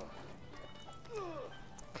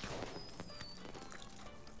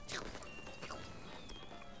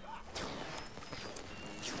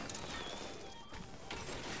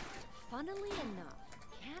 Funnily enough,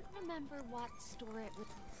 can't remember what store it was.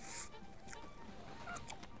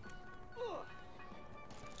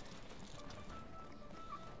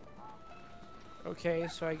 Okay,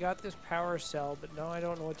 so I got this power cell, but now I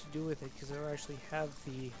don't know what to do with it because I don't actually have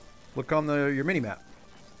the... Look on your mini-map.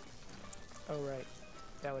 Oh, right.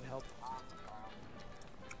 That would help.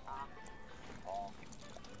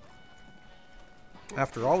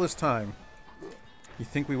 After all this time, you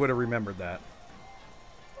think we would have remembered that?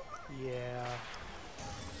 Yeah.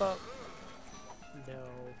 But... no.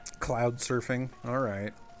 Cloud surfing. All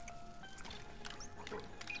right.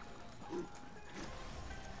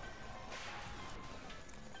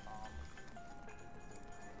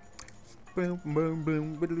 Boom, boom,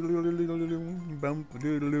 boom, boom, boom,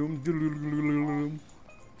 boom,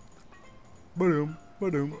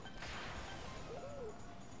 boom.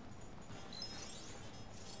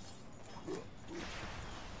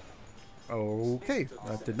 Okay,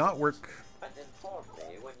 that did not work.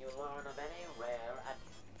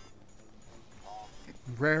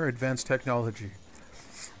 Rare advanced technology.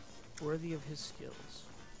 Worthy of his skills.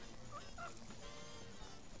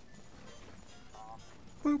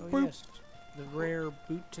 Boop, Oh, boop. yes. The rare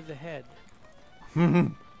boot to the head.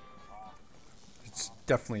 It's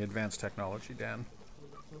definitely advanced technology, Dan.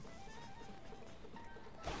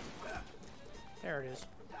 There it is.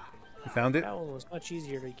 You found it? That one was much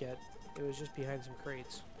easier to get. It was just behind some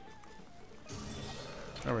crates.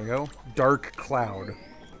 There we go. Dark cloud.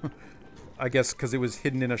 I guess because it was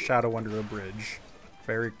hidden in a shadow under a bridge.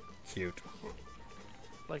 Very cute.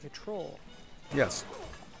 Like a troll. Yes.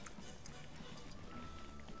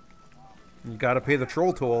 You gotta pay the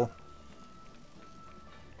troll toll.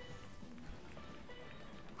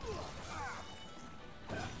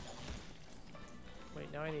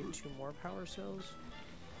 Wait, now I need 2 more power cells?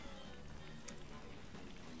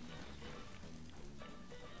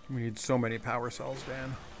 We need so many power cells,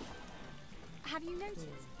 Dan. Have you noticed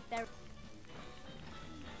there?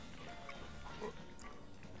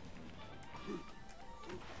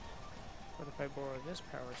 What if I borrow this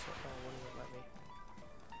power cell? Oh, what will it let me?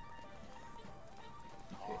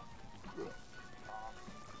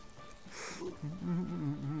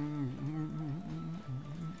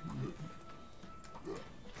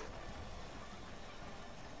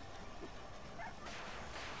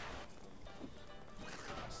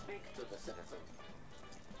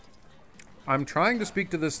 I'm trying to speak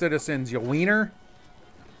to the citizens, you wiener.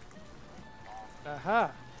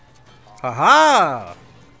 Aha. Haha!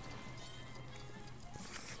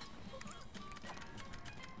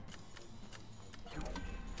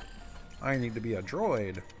 I need to be a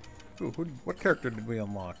droid. Ooh, what character did we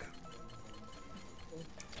unlock?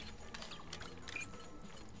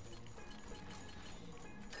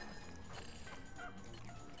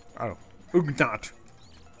 Oh, Ugnat.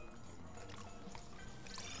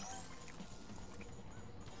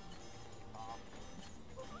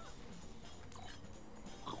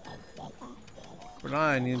 But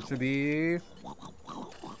I need to be...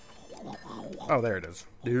 Oh, there it is.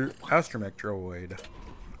 The astromech droid.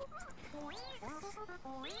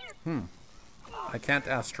 I can't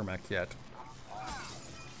astromech yet.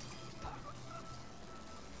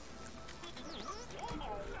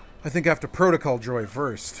 I think I have to protocol droid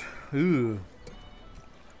first. Ooh.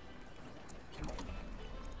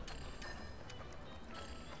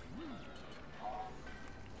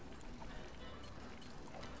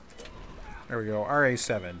 There we go.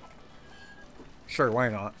 RA7. Sure, why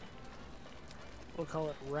not? We'll call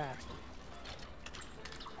it Rat.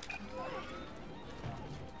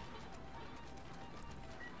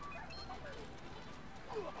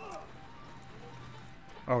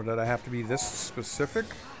 Oh, did I have to be this specific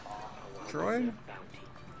droid?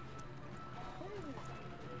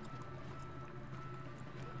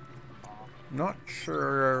 Not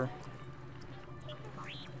sure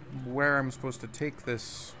where I'm supposed to take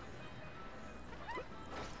this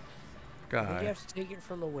I think guy. you have to take it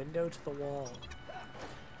from the window to the wall.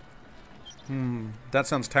 That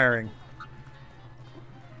sounds tiring.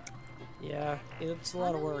 Yeah, it's a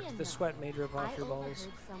lot of work. The sweat may drip off your balls.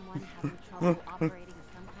 Someone having trouble operating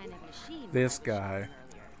some kind of machine. This guy.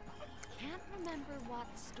 Can't remember what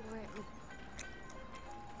store it was.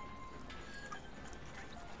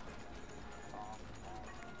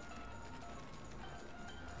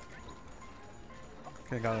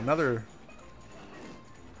 Okay, got another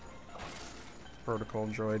protocol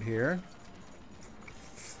droid here.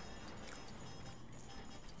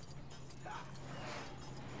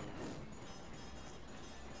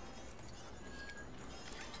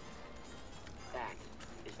 That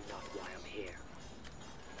is not why I'm here.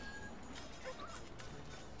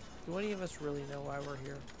 Do any of us really know why we're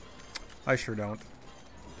here? I sure don't.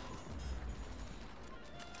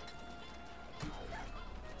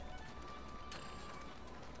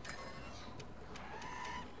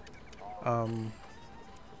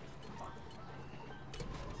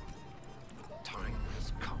 Time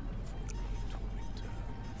has come for me to return.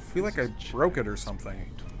 I feel like I broke it or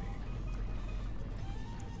something.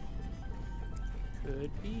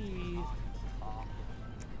 Could be.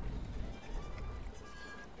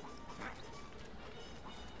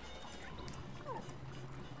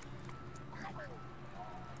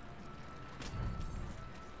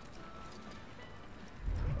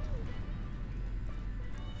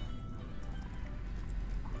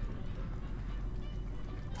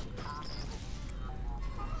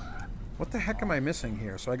 What the heck am I missing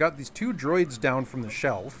here? So I got these two droids down from the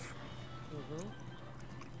shelf.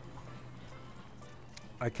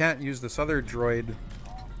 I can't use this other droid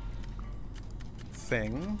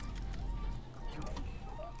thing.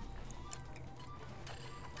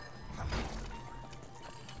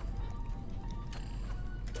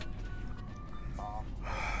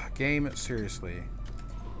 Game, seriously.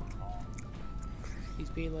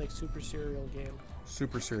 He's being like super serial game.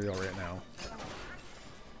 Super serial right now.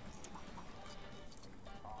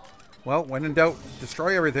 Well, when in doubt,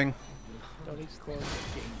 destroy everything. Don't explode.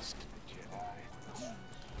 Against the Jedi.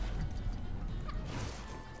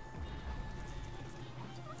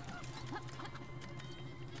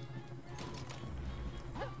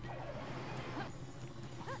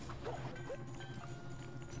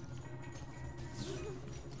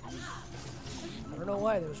 I don't know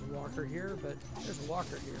why there's a walker here, but there's a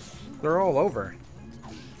walker here. They're all over.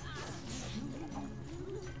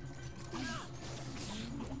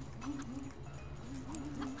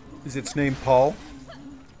 Is its name Paul?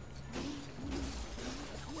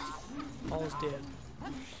 Paul's dead.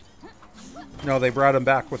 No, they brought him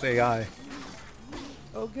back with AI.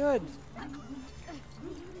 Oh, good.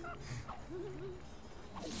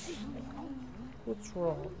 What's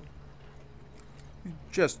wrong?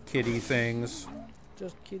 Just kitty things.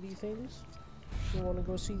 Just kitty things? You want to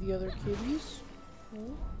go see the other kitties?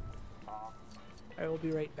 I will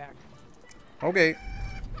be right back. Okay.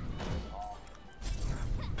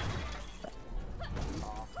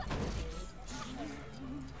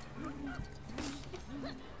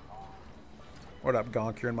 What up,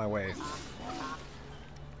 Gonk? You're in my way.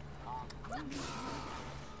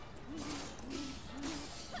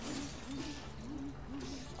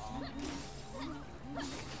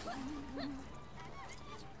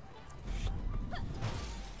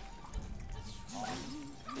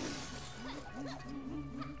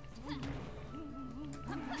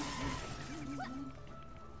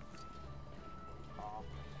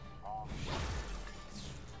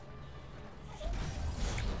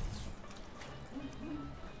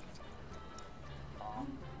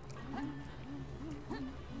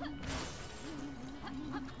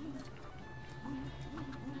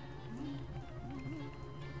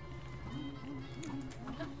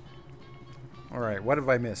 Alright, what have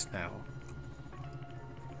I missed now?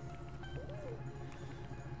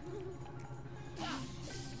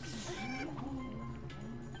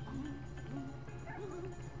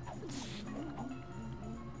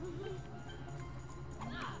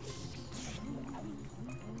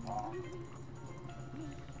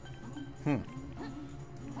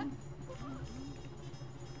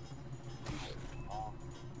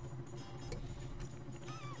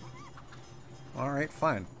 Alright,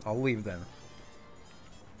 fine. I'll leave then.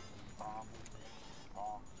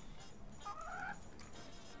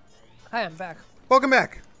 Hi, I'm back. Welcome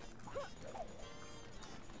back!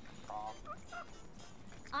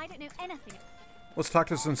 I don't know anything. Let's talk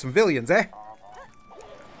to some civilians, eh?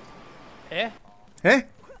 Eh? Eh?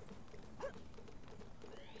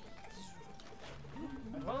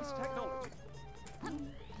 Advanced technology.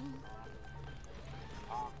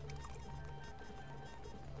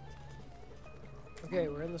 Okay,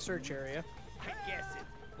 we're in the search area. I guess it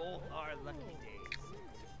both are lucky days.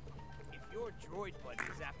 If your droid buddy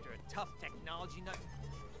is after a tough technology nut,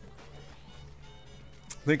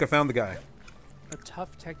 I think I found the guy. A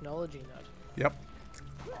tough technology nut. Yep.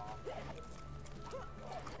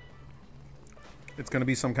 It's gonna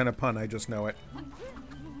be some kind of pun, I just know it.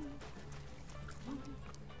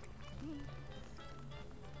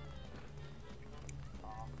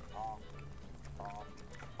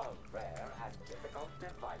 A rare and difficult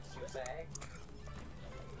device, you say?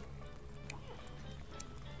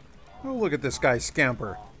 Oh, look at this guy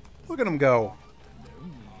scamper. Look at him go. No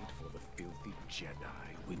need for the filthy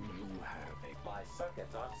Jedi when you have a... My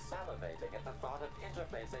circuits are salivating at the thought of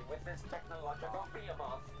interfacing with this technological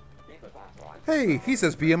behemoth. Either that or I'm... Hey, he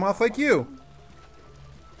says behemoth like you.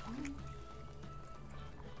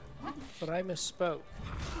 But I misspoke.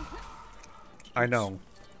 I know.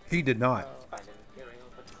 He did not. I'm Imperial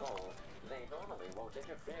Patrol. They normally won't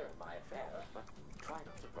interfere in my affairs, but try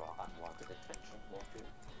not to draw unwanted attention, won't you?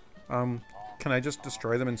 Can I just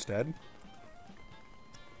destroy them instead?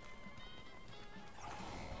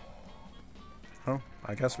 Oh,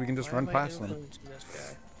 I guess we can just run past them. This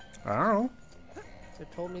guy? I don't know. They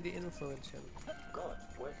told me to influence him. Good,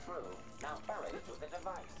 we're through. Now hurry to the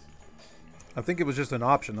device. I think it was just an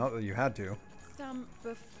option, not that you had to. Some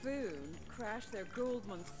buffoon crashed their gold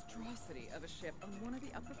monstrosity of a ship on one of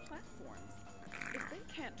the upper platforms. If they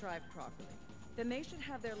can't drive properly, then they should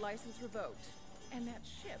have their license revoked. And that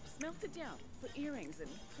ship smelted down for earrings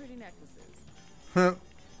and pretty necklaces. Huh.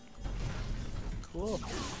 Cool.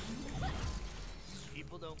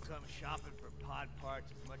 people don't come shopping for pod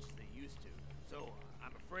parts as much as they used to. So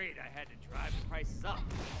I'm afraid I had to drive the prices up.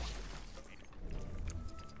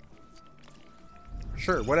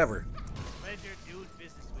 Sure, whatever. Pleasure doing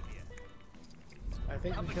business with you. I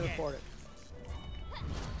think we can afford it. I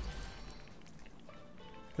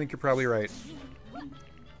think you're probably right.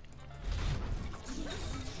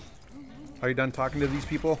 Are you done talking to these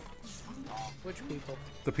people? Which people?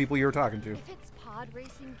 The people you were talking to. If it's pod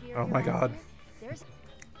racing gear, Oh my god. There's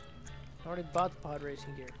I already bought the pod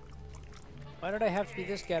racing gear. Why did I have to be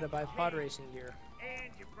this guy to buy pod racing gear?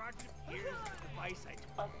 And you brought your gears and the device I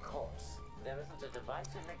Of course. There isn't a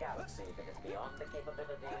device in the galaxy that is beyond the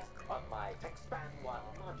capabilities of my Expand 1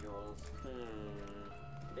 modules.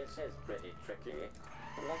 This is pretty tricky.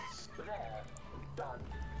 Let's... There. Done.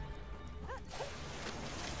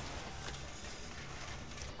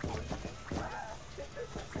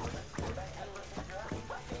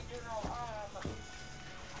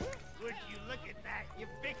 Would you look at that? You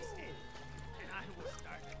fixed it. And I was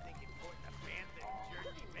starting to think importing a bantha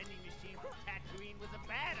jerky vending machine from Tatooine was a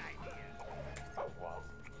bad idea. Oh, well.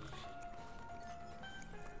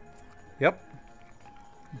 Yep.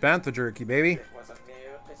 Bantha jerky, baby. It was a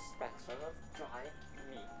mere dispenser of dried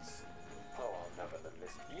meats. Oh,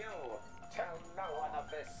 nevertheless, you tell no one of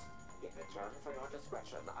this. In return for your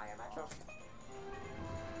discretion, I am at your...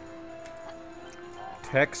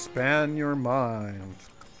 Tech span your mind.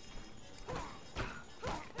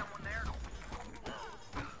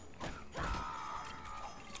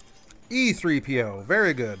 E3PO,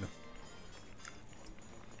 very good.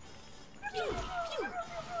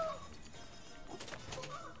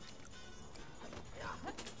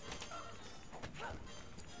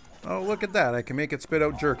 Oh, look at that. I can make it spit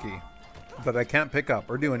out jerky that I can't pick up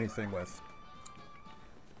or do anything with.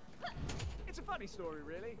 It's a funny story,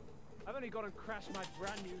 really. I've only got to crash my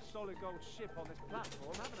brand new solid gold ship on this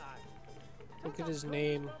platform, haven't I? Look at his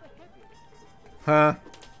name. Huh?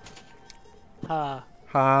 Ha.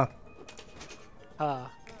 Ha.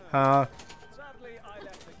 Ha. Ha. Sadly, I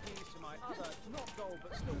left the keys to my other, not gold,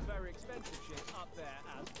 but still very expensive ship up there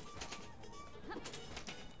as...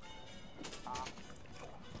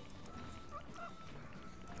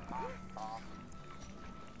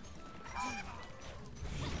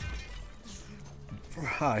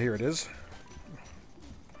 Ah, here it is.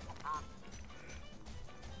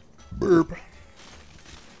 Burp.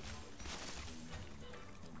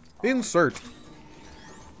 Insert.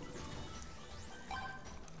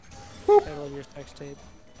 Title of your sex tape.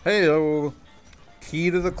 Heyo.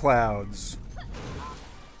 Key to the clouds.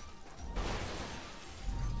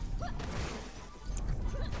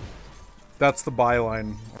 That's the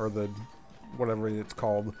byline, or the whatever it's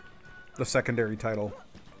called. The secondary title.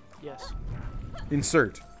 Yes.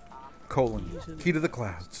 Insert. Colon. Key to the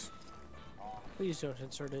clouds. Please don't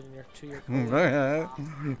insert it to your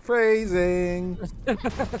colon. Phrasing.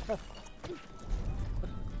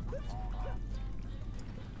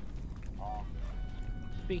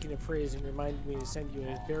 Speaking of phrasing, reminded me to send you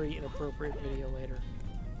a very inappropriate video later.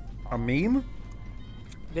 A meme?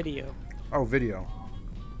 Video. Oh, video.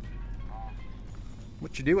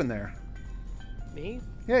 What you doing there? Me?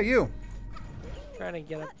 Yeah, you. Trying to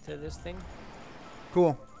get up to this thing.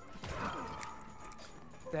 Cool.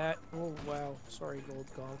 That. Oh, wow. Sorry, Gold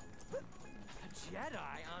Gong. A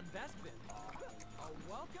Jedi on Bespin. A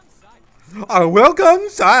welcome sight. A welcome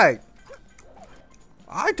sight.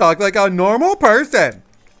 I talk like a normal person.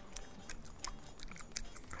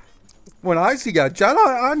 When I see a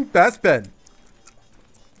Jedi on Bespin,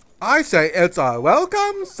 I say it's a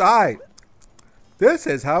welcome sight. This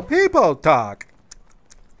is how people talk.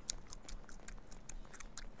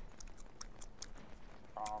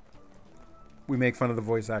 We make fun of the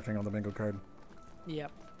voice acting on the bingo card.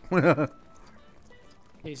 Yep. In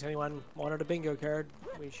case anyone wanted a bingo card,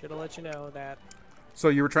 we should have let you know that. So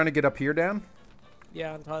you were trying to get up here, Dan?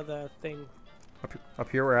 Yeah, on top of the thing. Up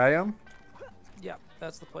here where I am? Yep,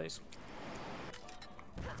 that's the place.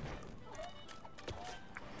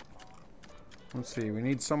 Let's see, we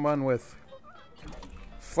need someone with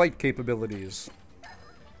flight capabilities.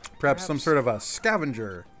 Perhaps some sort of a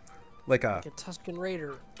scavenger. Like a Tusken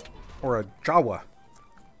Raider. Or a Jawa.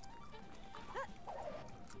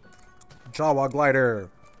 Jawa glider.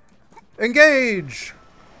 Engage!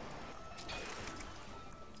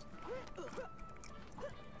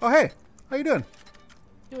 Oh, hey. How you doing?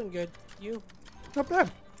 Doing good. You? Not bad.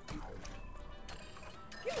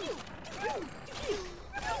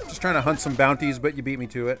 Just trying to hunt some bounties, but you beat me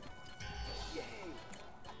to it.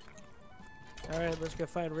 Alright, let's go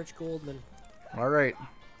find Rich Goldman. Alright.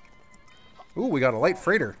 Ooh, we got a light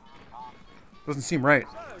freighter. Doesn't seem right.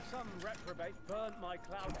 So, some reprobate burnt my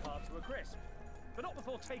cloud car to a crisp. But not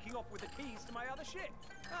before taking off with the keys to my other ship.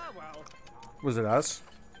 Ah, well. Was it us?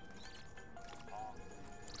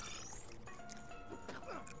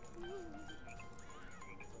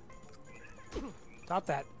 Stop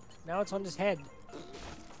that. Now it's on his head.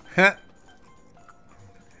 Heh.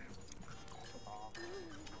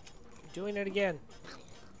 Doing it again.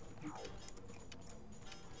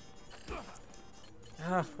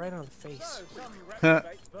 Ah, right on the face.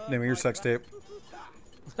 Name of your sex tape.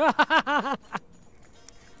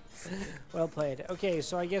 Well played. Okay,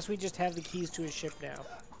 so I guess we just have the keys to his ship now.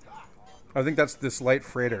 I think that's this light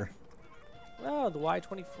freighter. Oh, the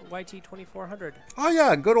YT-2400. Oh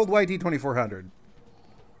yeah, good old YT-2400.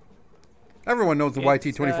 Everyone knows the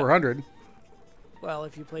YT-2400. Well,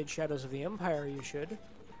 if you played Shadows of the Empire, you should.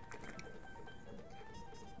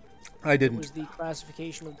 I didn't. It was the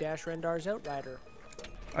classification of Dash Rendar's Outrider.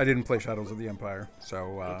 I didn't play Shadows of the Empire,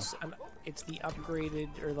 so... It's the upgraded,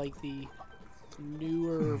 or like the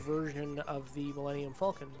newer version of the Millennium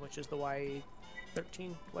Falcon, which is the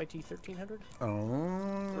YT-1300.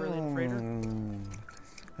 Oh. Brilliant freighter.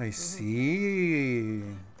 I see.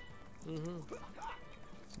 Mm-hmm.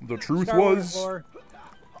 The truth Star Wars was... lore.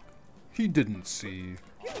 He didn't see.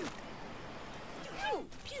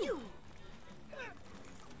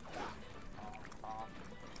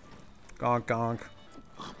 Gonk, gonk.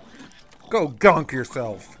 Go gonk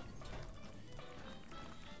yourself.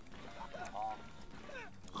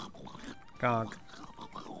 Gonk.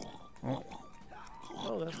 Oh.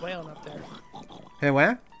 Oh, that's way on up there. Hey,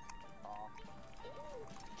 what?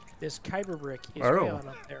 This Kyber brick is Oh. way on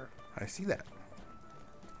up there. I see that.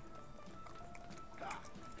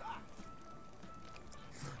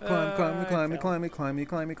 Climb, climb, climb, climb, climb,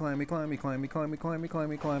 climb, climb, climb, climb, climb,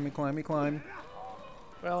 climb, climb, climb, climb.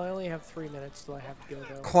 Well, I only have 3 minutes till I have to go,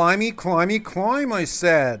 though. Climby, climby, climb, I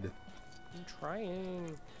said. I'm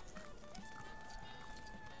trying.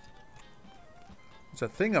 There's a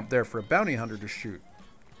thing up there for a bounty hunter to shoot.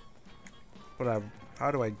 But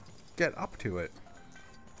how do I get up to it?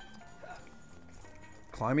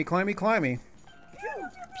 Climby, climby, climby.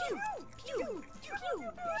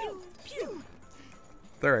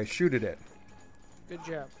 There, I shooted it. Good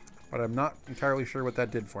job. But I'm not entirely sure what that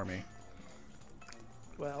did for me.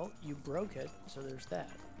 Well, you broke it, so there's that.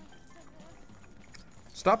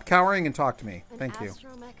 Stop cowering and talk to me. Thank you.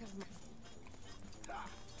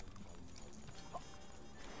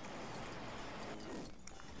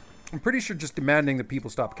 I'm pretty sure just demanding that people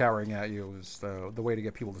stop cowering at you is the way to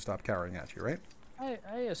get people to stop cowering at you, right? I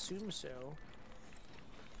assume so.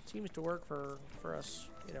 Seems to work for us,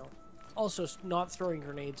 you know. Also, not throwing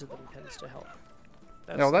grenades at them tends to help.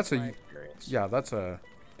 That's my experience. Yeah, that's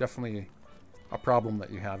definitely a problem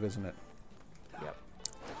that you have, isn't it? Yep.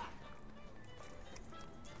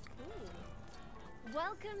 Ooh.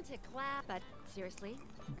 Welcome to Cloud, but seriously?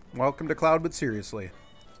 Welcome to Cloud, but seriously.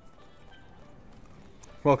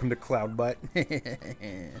 Welcome to Cloud Butt.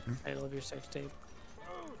 I love your sex tape.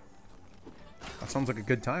 That sounds like a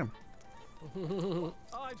good time.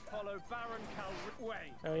 I'd follow Baron Wait.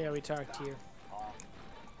 Oh yeah, we talked to you. I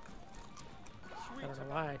don't know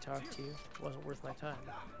why I talked to you. It wasn't worth my time.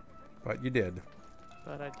 But you did.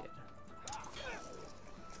 But I did.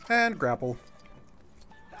 And grapple.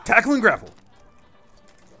 Tackle and grapple.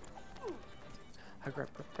 Grab.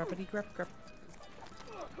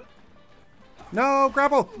 No,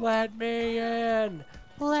 grapple. Let me in.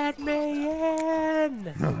 Let me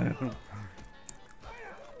in.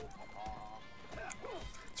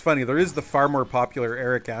 It's funny, there is the far more popular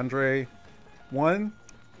Eric Andre one,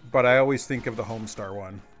 but I always think of the Homestar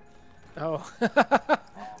one. Oh.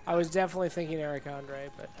 I was definitely thinking Eric Andre,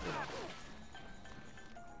 but you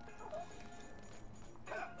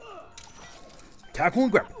know. Tackle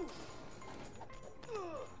and grapple.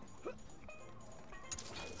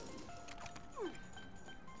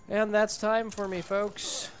 And that's time for me,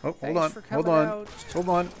 folks. Oh, Thanks hold for on, coming hold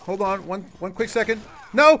on, out. hold on. One quick second.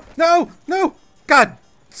 No! God,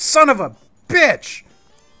 son of a bitch!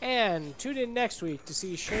 And tune in next week to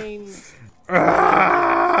see Shane. I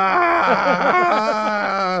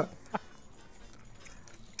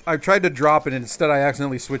tried to drop it, and instead I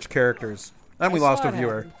accidentally switched characters. And we lost a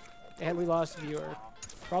viewer. And we lost a viewer.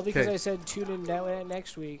 Probably because Okay. I said tune in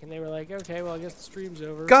next week, and they were like, okay, well, I guess the stream's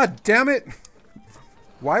over. God damn it!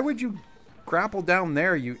 Why would you grapple down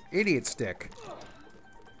there, you idiot stick?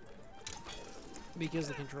 Because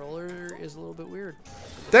the controller is a little bit weird.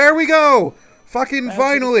 There we go! Fucking That's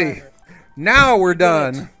finally! even better. Now we're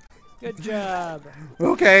done. Good job.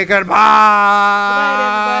 Okay, goodbye! Good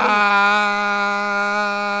night, everybody.